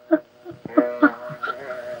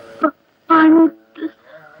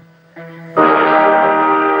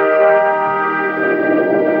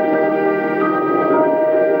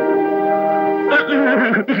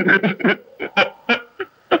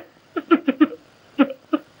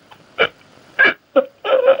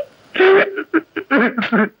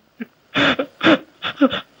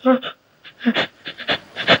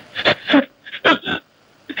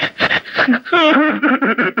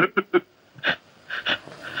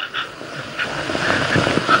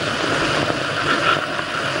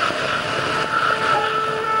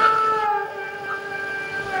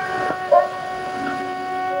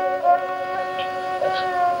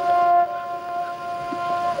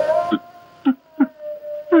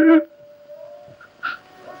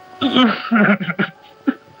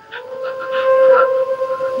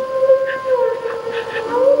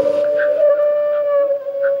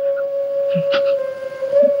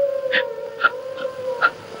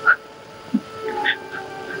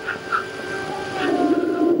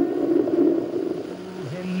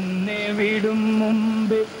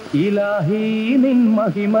ഇലാഹി നിൻ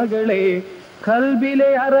മഹിമകളെ കൽബിലെ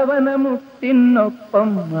അരവനമുത്തിനൊപ്പം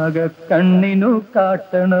അകക്കണ്ണിനു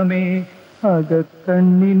കാട്ടണമേ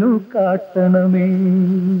അകക്കണ്ണിനു കാട്ടണമേ.